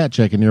fuck a fat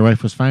chick, and your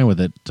wife was fine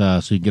with it,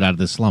 so you get out of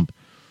this slump.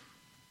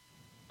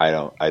 I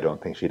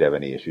don't think she'd have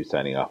any issue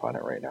signing off on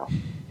it right now.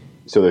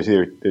 So there's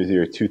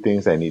either 2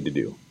 things I need to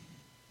do.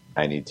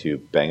 I need to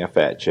bang a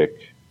fat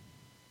chick.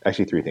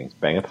 Actually, 3 things: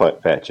 bang a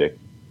fat chick,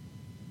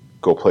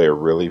 go play a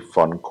really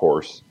fun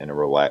course in a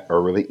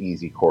really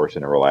easy course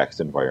in a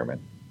relaxed environment,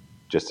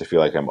 just to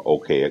feel like I'm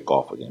okay at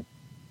golf again,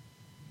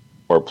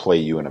 or play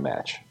you in a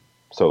match.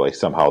 So like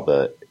somehow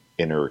the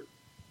inner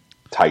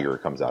tiger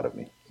comes out of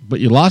me.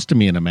 But you lost to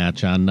me in a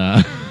match on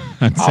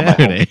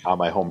Saturday on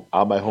my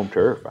home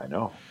turf. I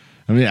know.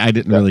 I mean, I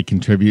didn't really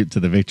contribute to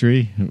the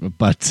victory,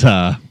 but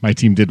my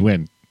team did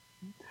win.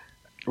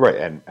 Right,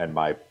 and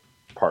my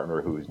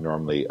partner, who's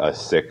normally a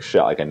 6,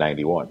 shot like a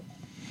 91.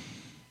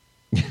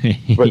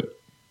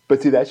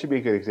 But see, that should be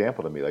a good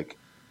example to me. Like,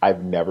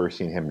 I've never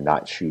seen him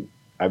not shoot.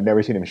 I've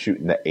never seen him shoot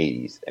in the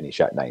 80s, and he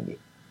shot 90.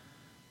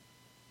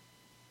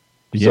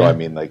 Yeah. So I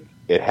mean, like,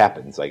 it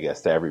happens, I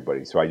guess, to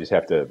everybody. So I just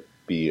have to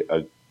be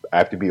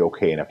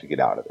okay enough to get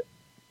out of it.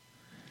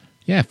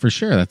 Yeah, for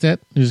sure. That's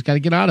it. You just got to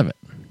get out of it.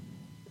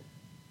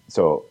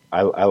 So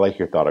I like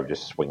your thought of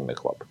just swinging the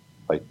club,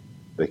 like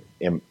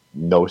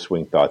no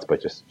swing thoughts,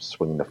 but just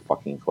swing the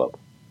fucking club.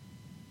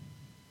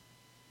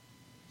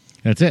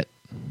 That's it.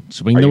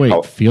 Swing the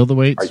weight, feel the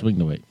weight, swing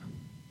the weight.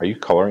 Are you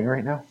coloring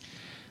right now?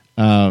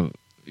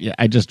 Yeah,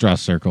 I just draw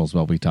circles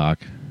while we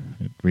talk.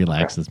 It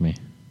relaxes me.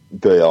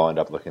 Do they all end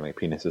up looking like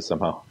penises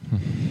somehow?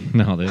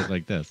 No, they're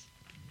like this.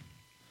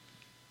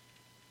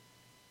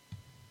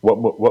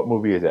 What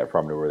movie is that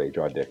from where they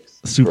draw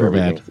dicks?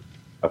 Superbad.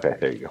 Okay,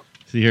 there you go.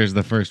 See, here's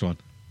the first one.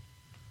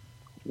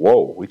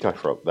 Whoa,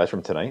 that's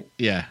from tonight?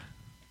 Yeah.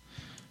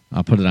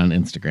 I'll put it on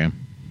Instagram.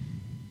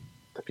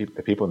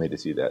 The people need to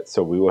see that.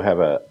 So we will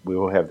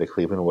have the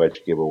Cleveland Wedge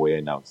giveaway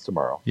announced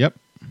tomorrow. Yep.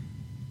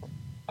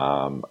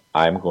 I'm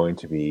going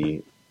to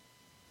be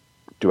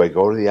do I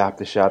go to the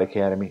OptiShot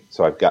Academy?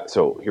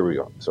 So here we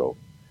go. So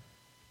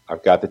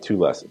I've got the 2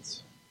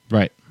 lessons.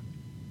 Right.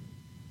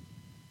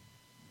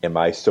 Am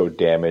I so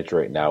damaged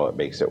right now it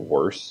makes it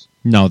worse?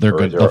 No, they're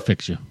good. They'll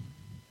fix you.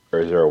 Or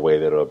is there a way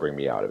that it'll bring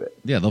me out of it?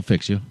 Yeah, they'll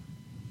fix you.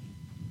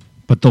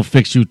 But they'll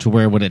fix you to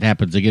where when it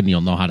happens again,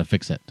 you'll know how to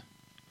fix it.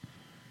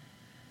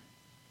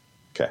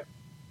 Okay.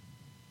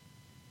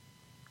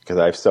 Because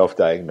I've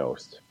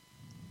self-diagnosed.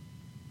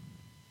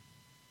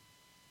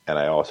 And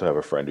I also have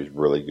a friend who's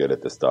really good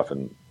at this stuff,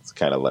 and it's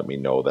kind of let me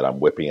know that I'm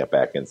whipping it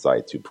back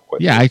inside too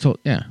quickly. Yeah,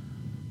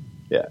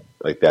 Yeah,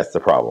 like that's the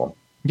problem.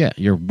 Yeah,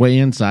 you're way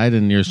inside,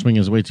 and your swing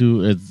is way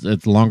too.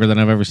 It's longer than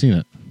I've ever seen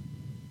it.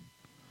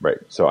 Right.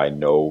 So I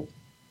know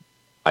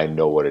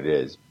what it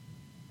is,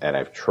 and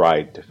I've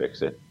tried to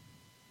fix it.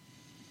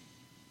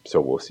 So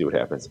we'll see what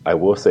happens. I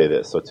will say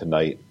this. So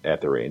tonight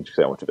at the range,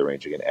 because I went to the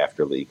range again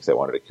after league because I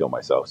wanted to kill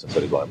myself. So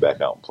instead of going back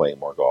out and playing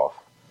more golf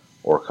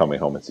or coming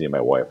home and seeing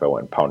my wife, I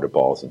went and pounded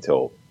balls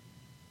until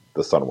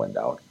the sun went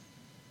down.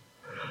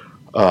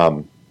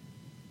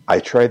 I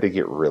tried to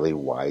get really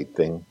wide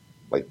thing,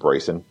 like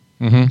Bryson.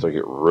 Mm-hmm. So I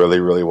get really,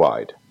 really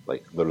wide.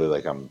 Like literally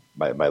like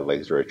my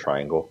legs are a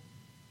triangle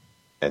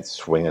and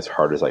swing as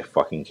hard as I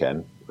fucking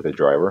can with a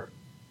driver.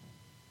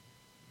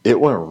 It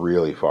went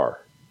really far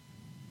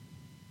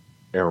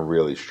and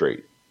really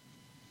straight.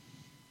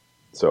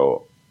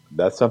 So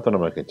that's something I'm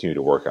going to continue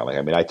to work on. Like,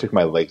 I mean, I took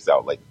my legs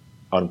out like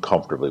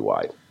uncomfortably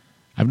wide.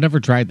 I've never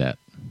tried that.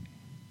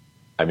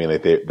 I mean,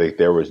 like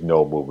there was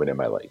no movement in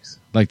my legs.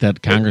 Like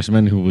that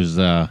congressman who was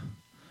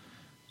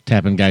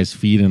tapping guys'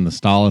 feet in the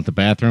stall at the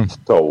bathroom.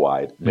 So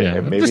wide. Yeah,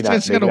 Maybe I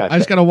just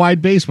got a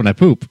wide base when I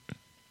poop.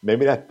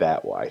 Maybe not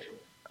that wide.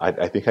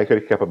 I think I could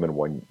have kept them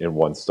in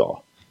one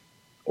stall,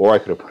 or I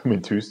could have put them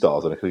in 2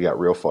 stalls, and it could have got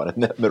real fun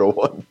in that middle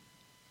one.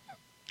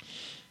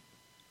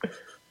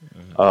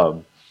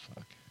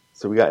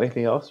 So we got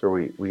anything else, or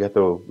we got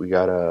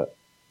a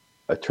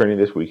tourney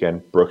this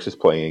weekend. Brooks is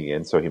playing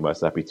again, so he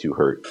must not be too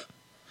hurt.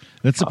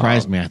 That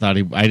surprised me. I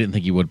didn't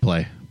think he would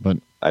play, but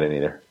I didn't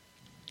either.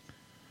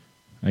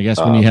 I guess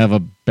when you have a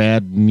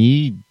bad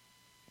knee,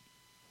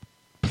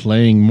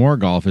 playing more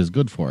golf is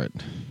good for it.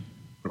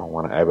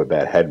 I have a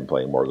bad head, and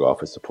playing more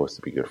golf is supposed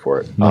to be good for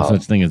it. No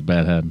such thing as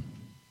bad head.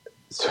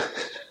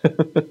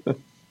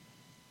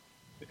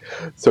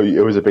 So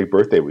it was a big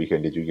birthday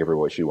weekend. Did you give her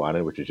what she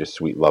wanted, which is just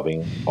sweet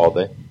loving all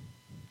day?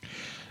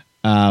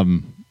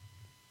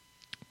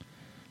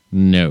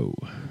 No.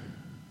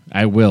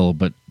 I will,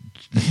 but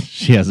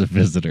she has a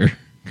visitor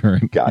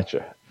currently.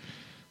 Gotcha.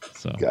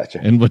 Gotcha.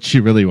 And what she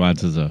really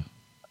wants is a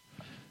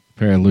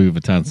pair of Louis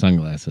Vuitton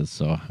sunglasses,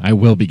 so I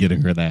will be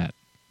getting her that.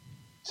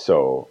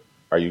 So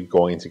are you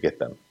going to get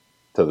them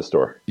to the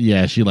store?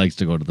 Yeah, she likes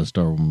to go to the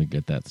store when we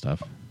get that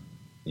stuff.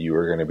 You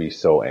are going to be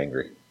so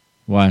angry.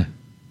 Why?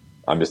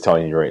 I'm just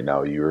telling you right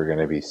now, you are going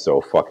to be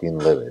so fucking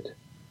livid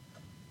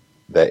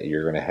that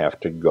you're going to have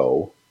to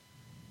go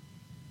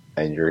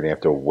and you're going to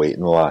have to wait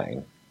in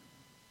line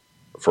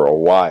for a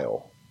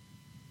while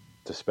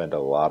to spend a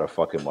lot of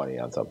fucking money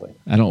on something.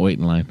 I don't wait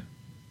in line.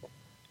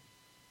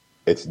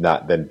 It's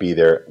not, then be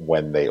there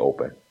when they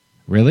open.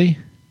 Really?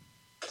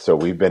 So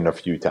we've been a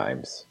few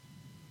times.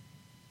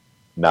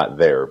 Not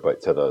there,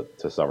 but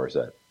to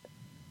Somerset.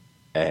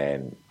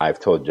 And I've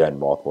told Jen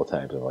multiple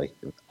times, I'm like,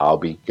 I'll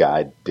be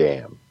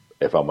goddamn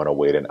if I'm going to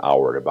wait an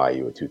hour to buy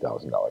you a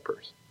 $2,000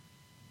 purse.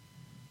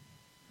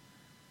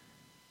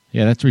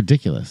 Yeah, that's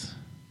ridiculous.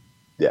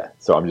 Yeah,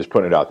 so I'm just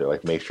putting it out there.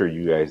 Like, make sure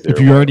you guys. If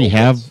you already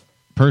have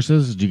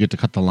purses, do you get to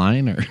cut the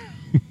line, or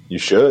you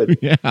should?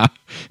 Yeah.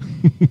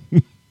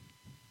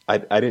 I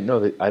didn't know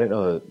that. I didn't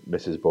know that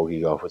Mrs.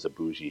 Bogey Golf was a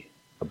bougie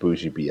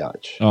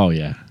biatch. Oh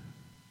yeah.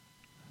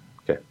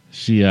 Okay.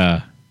 She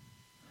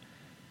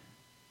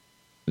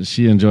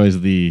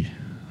enjoys the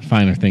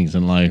finer things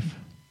in life.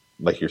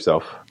 Like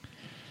yourself.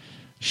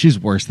 She's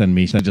worse than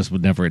me. I just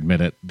would never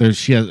admit it.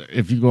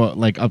 If you go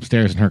like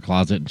upstairs in her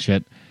closet and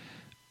shit,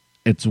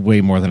 it's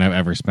way more than I've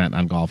ever spent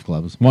on golf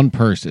clubs. One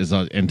purse is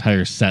an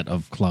entire set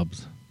of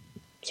clubs.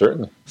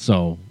 Certainly.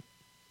 So,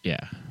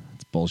 yeah,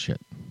 it's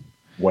bullshit.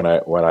 When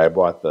I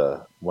bought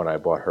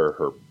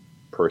her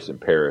purse in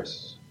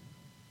Paris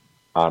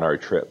on our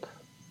trip,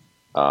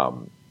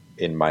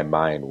 in my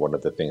mind, one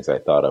of the things I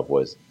thought of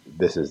was,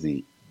 this is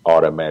the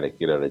automatic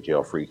get out of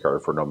jail free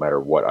card for no matter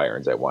what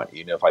irons I want.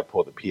 Even if I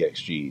pull the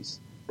PXGs,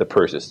 the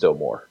purse is still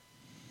more.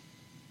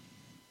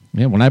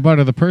 Yeah, when I bought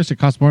her the purse, it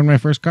cost more than my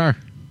first car.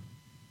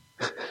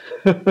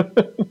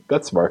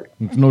 That's smart.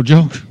 It's no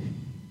joke.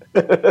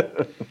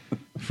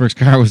 First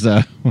car was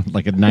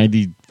like a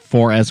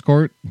 94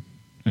 Escort.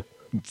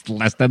 It's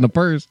less than the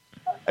purse.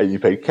 And you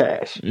paid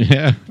cash.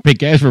 Yeah, paid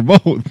cash for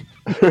both.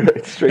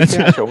 Straight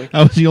cash, homie.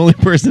 I was the only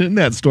person in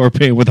that store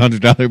paying with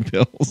 $100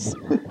 bills.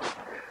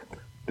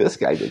 This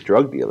guy's a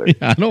drug dealer.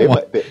 Yeah,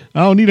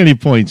 I don't need any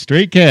points.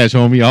 Straight cash,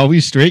 homie.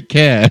 Always straight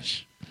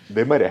cash.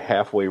 They might have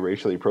halfway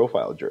racially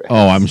profiled your ass.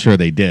 Oh, I'm sure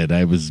they did.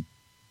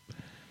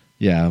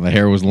 Yeah, the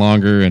hair was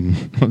longer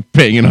and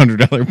paying in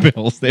 $100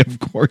 bills. They, of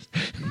course.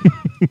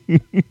 And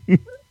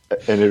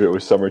if it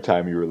was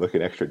summertime, you were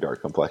looking extra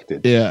dark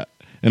complected. Yeah.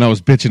 and I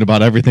was bitching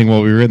about everything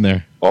while we were in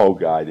there. Oh,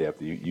 God, yeah,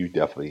 you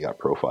definitely got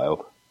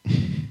profiled.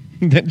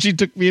 Then she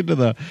took me into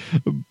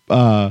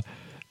the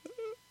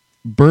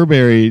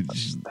Burberry,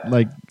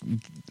 like,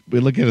 we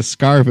look at a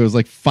scarf, it was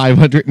like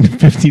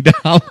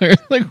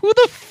 $550. Like, who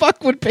the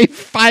fuck would pay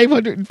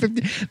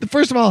 $550?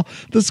 First of all,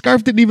 the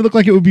scarf didn't even look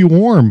like it would be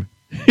warm.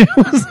 It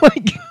was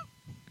like...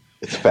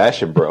 It's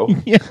fashion, bro.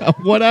 Yeah,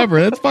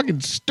 whatever. That's fucking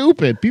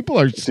stupid. People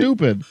are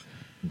stupid.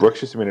 Brooks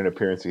just made an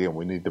appearance again.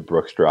 We need the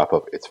Brooks drop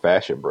of "It's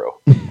fashion, bro."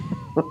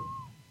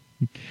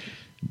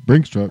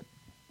 Brinks truck.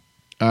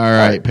 All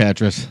right,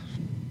 Patras.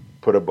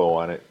 Put a bow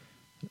on it.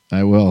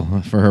 I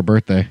will, for her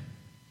birthday.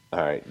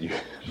 All right.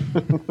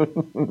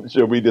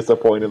 She'll be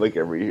disappointed like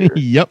every year.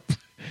 Yep.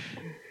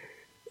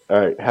 All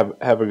right.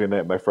 Have a good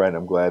night, my friend.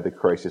 I'm glad the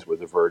crisis was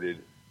averted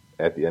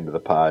at the end of the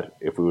pod.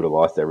 If we would have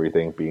lost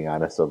everything, being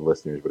honest, some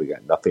listeners would have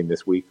got nothing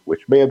this week,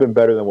 which may have been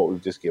better than what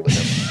we've just given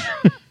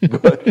them.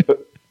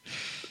 But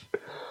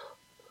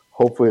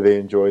hopefully they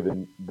enjoy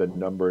the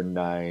number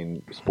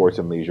 9 sports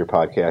and leisure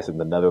podcast in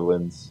the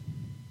Netherlands.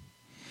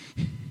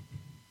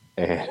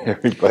 And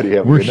everybody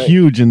have a good night. We're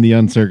huge in the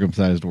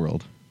uncircumcised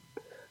world.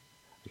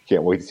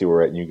 Can't wait to see where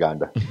we're at in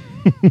Uganda.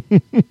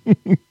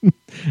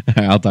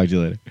 I'll talk to you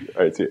later.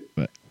 All right, see you.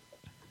 Bye.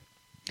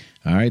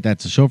 All right,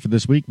 that's the show for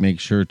this week. Make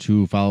sure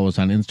to follow us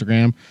on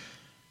Instagram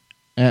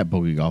at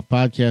Bogey Golf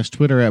Podcast,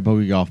 Twitter at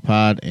Bogey Golf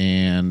Pod,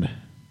 and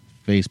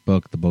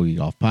Facebook, the Bogey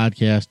Golf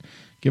Podcast.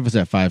 Give us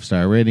that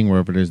 5-star rating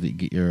wherever it is that you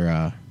get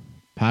your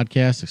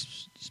podcast,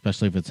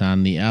 especially if it's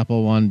on the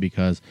Apple one,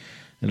 because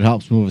it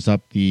helps move us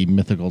up the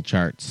mythical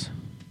charts.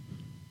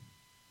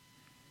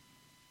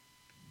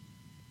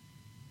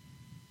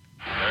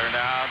 Turn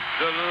out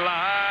the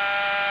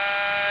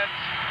lights.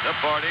 The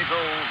party's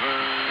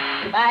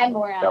over. Bye,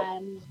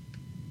 morons.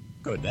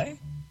 Good day.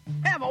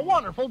 Have a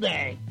wonderful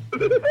day.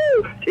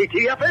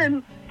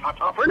 TTFN.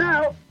 Ta-ta for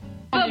now.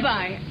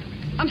 Bye-bye.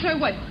 I'm sorry,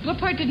 what? What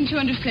part didn't you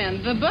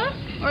understand? The buh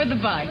or the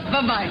bye?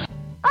 Bye-bye.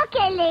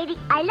 Okay, lady.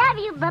 I love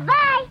you.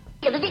 Bye-bye.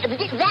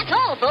 That's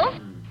all, folks.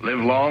 Live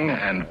long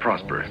and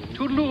prosper.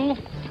 Toodaloo.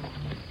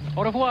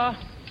 Au revoir.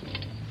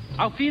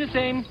 Auf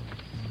Wiedersehen.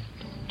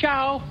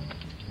 Ciao.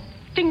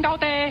 Ding dao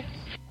day.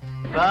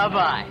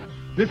 Bye-bye.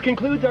 This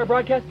concludes our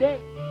broadcast day.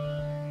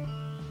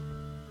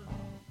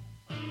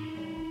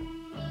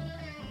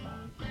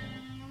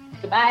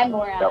 Goodbye,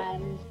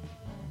 morons.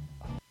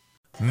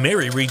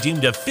 Mary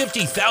redeemed a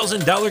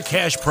 $50,000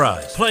 cash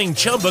prize playing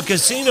Chumba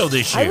Casino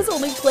this year. I was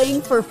only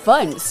playing for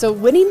fun, so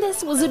winning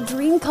this was a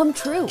dream come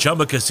true.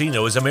 Chumba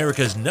Casino is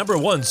America's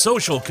 #1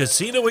 social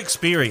casino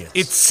experience.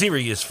 It's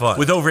serious fun.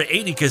 With over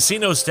 80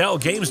 casino-style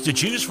games to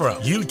choose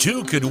from, you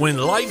too could win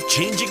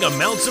life-changing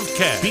amounts of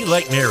cash. Be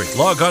like Mary.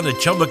 Log on to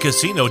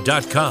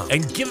ChumbaCasino.com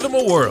and give them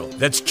a whirl.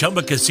 That's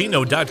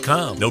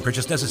ChumbaCasino.com. No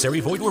purchase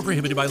necessary. Void where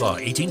prohibited by law.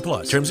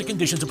 18+. Terms and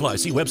conditions apply.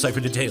 See website for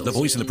details. The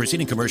voice in the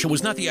preceding commercial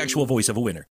was not the actual voice of a winner.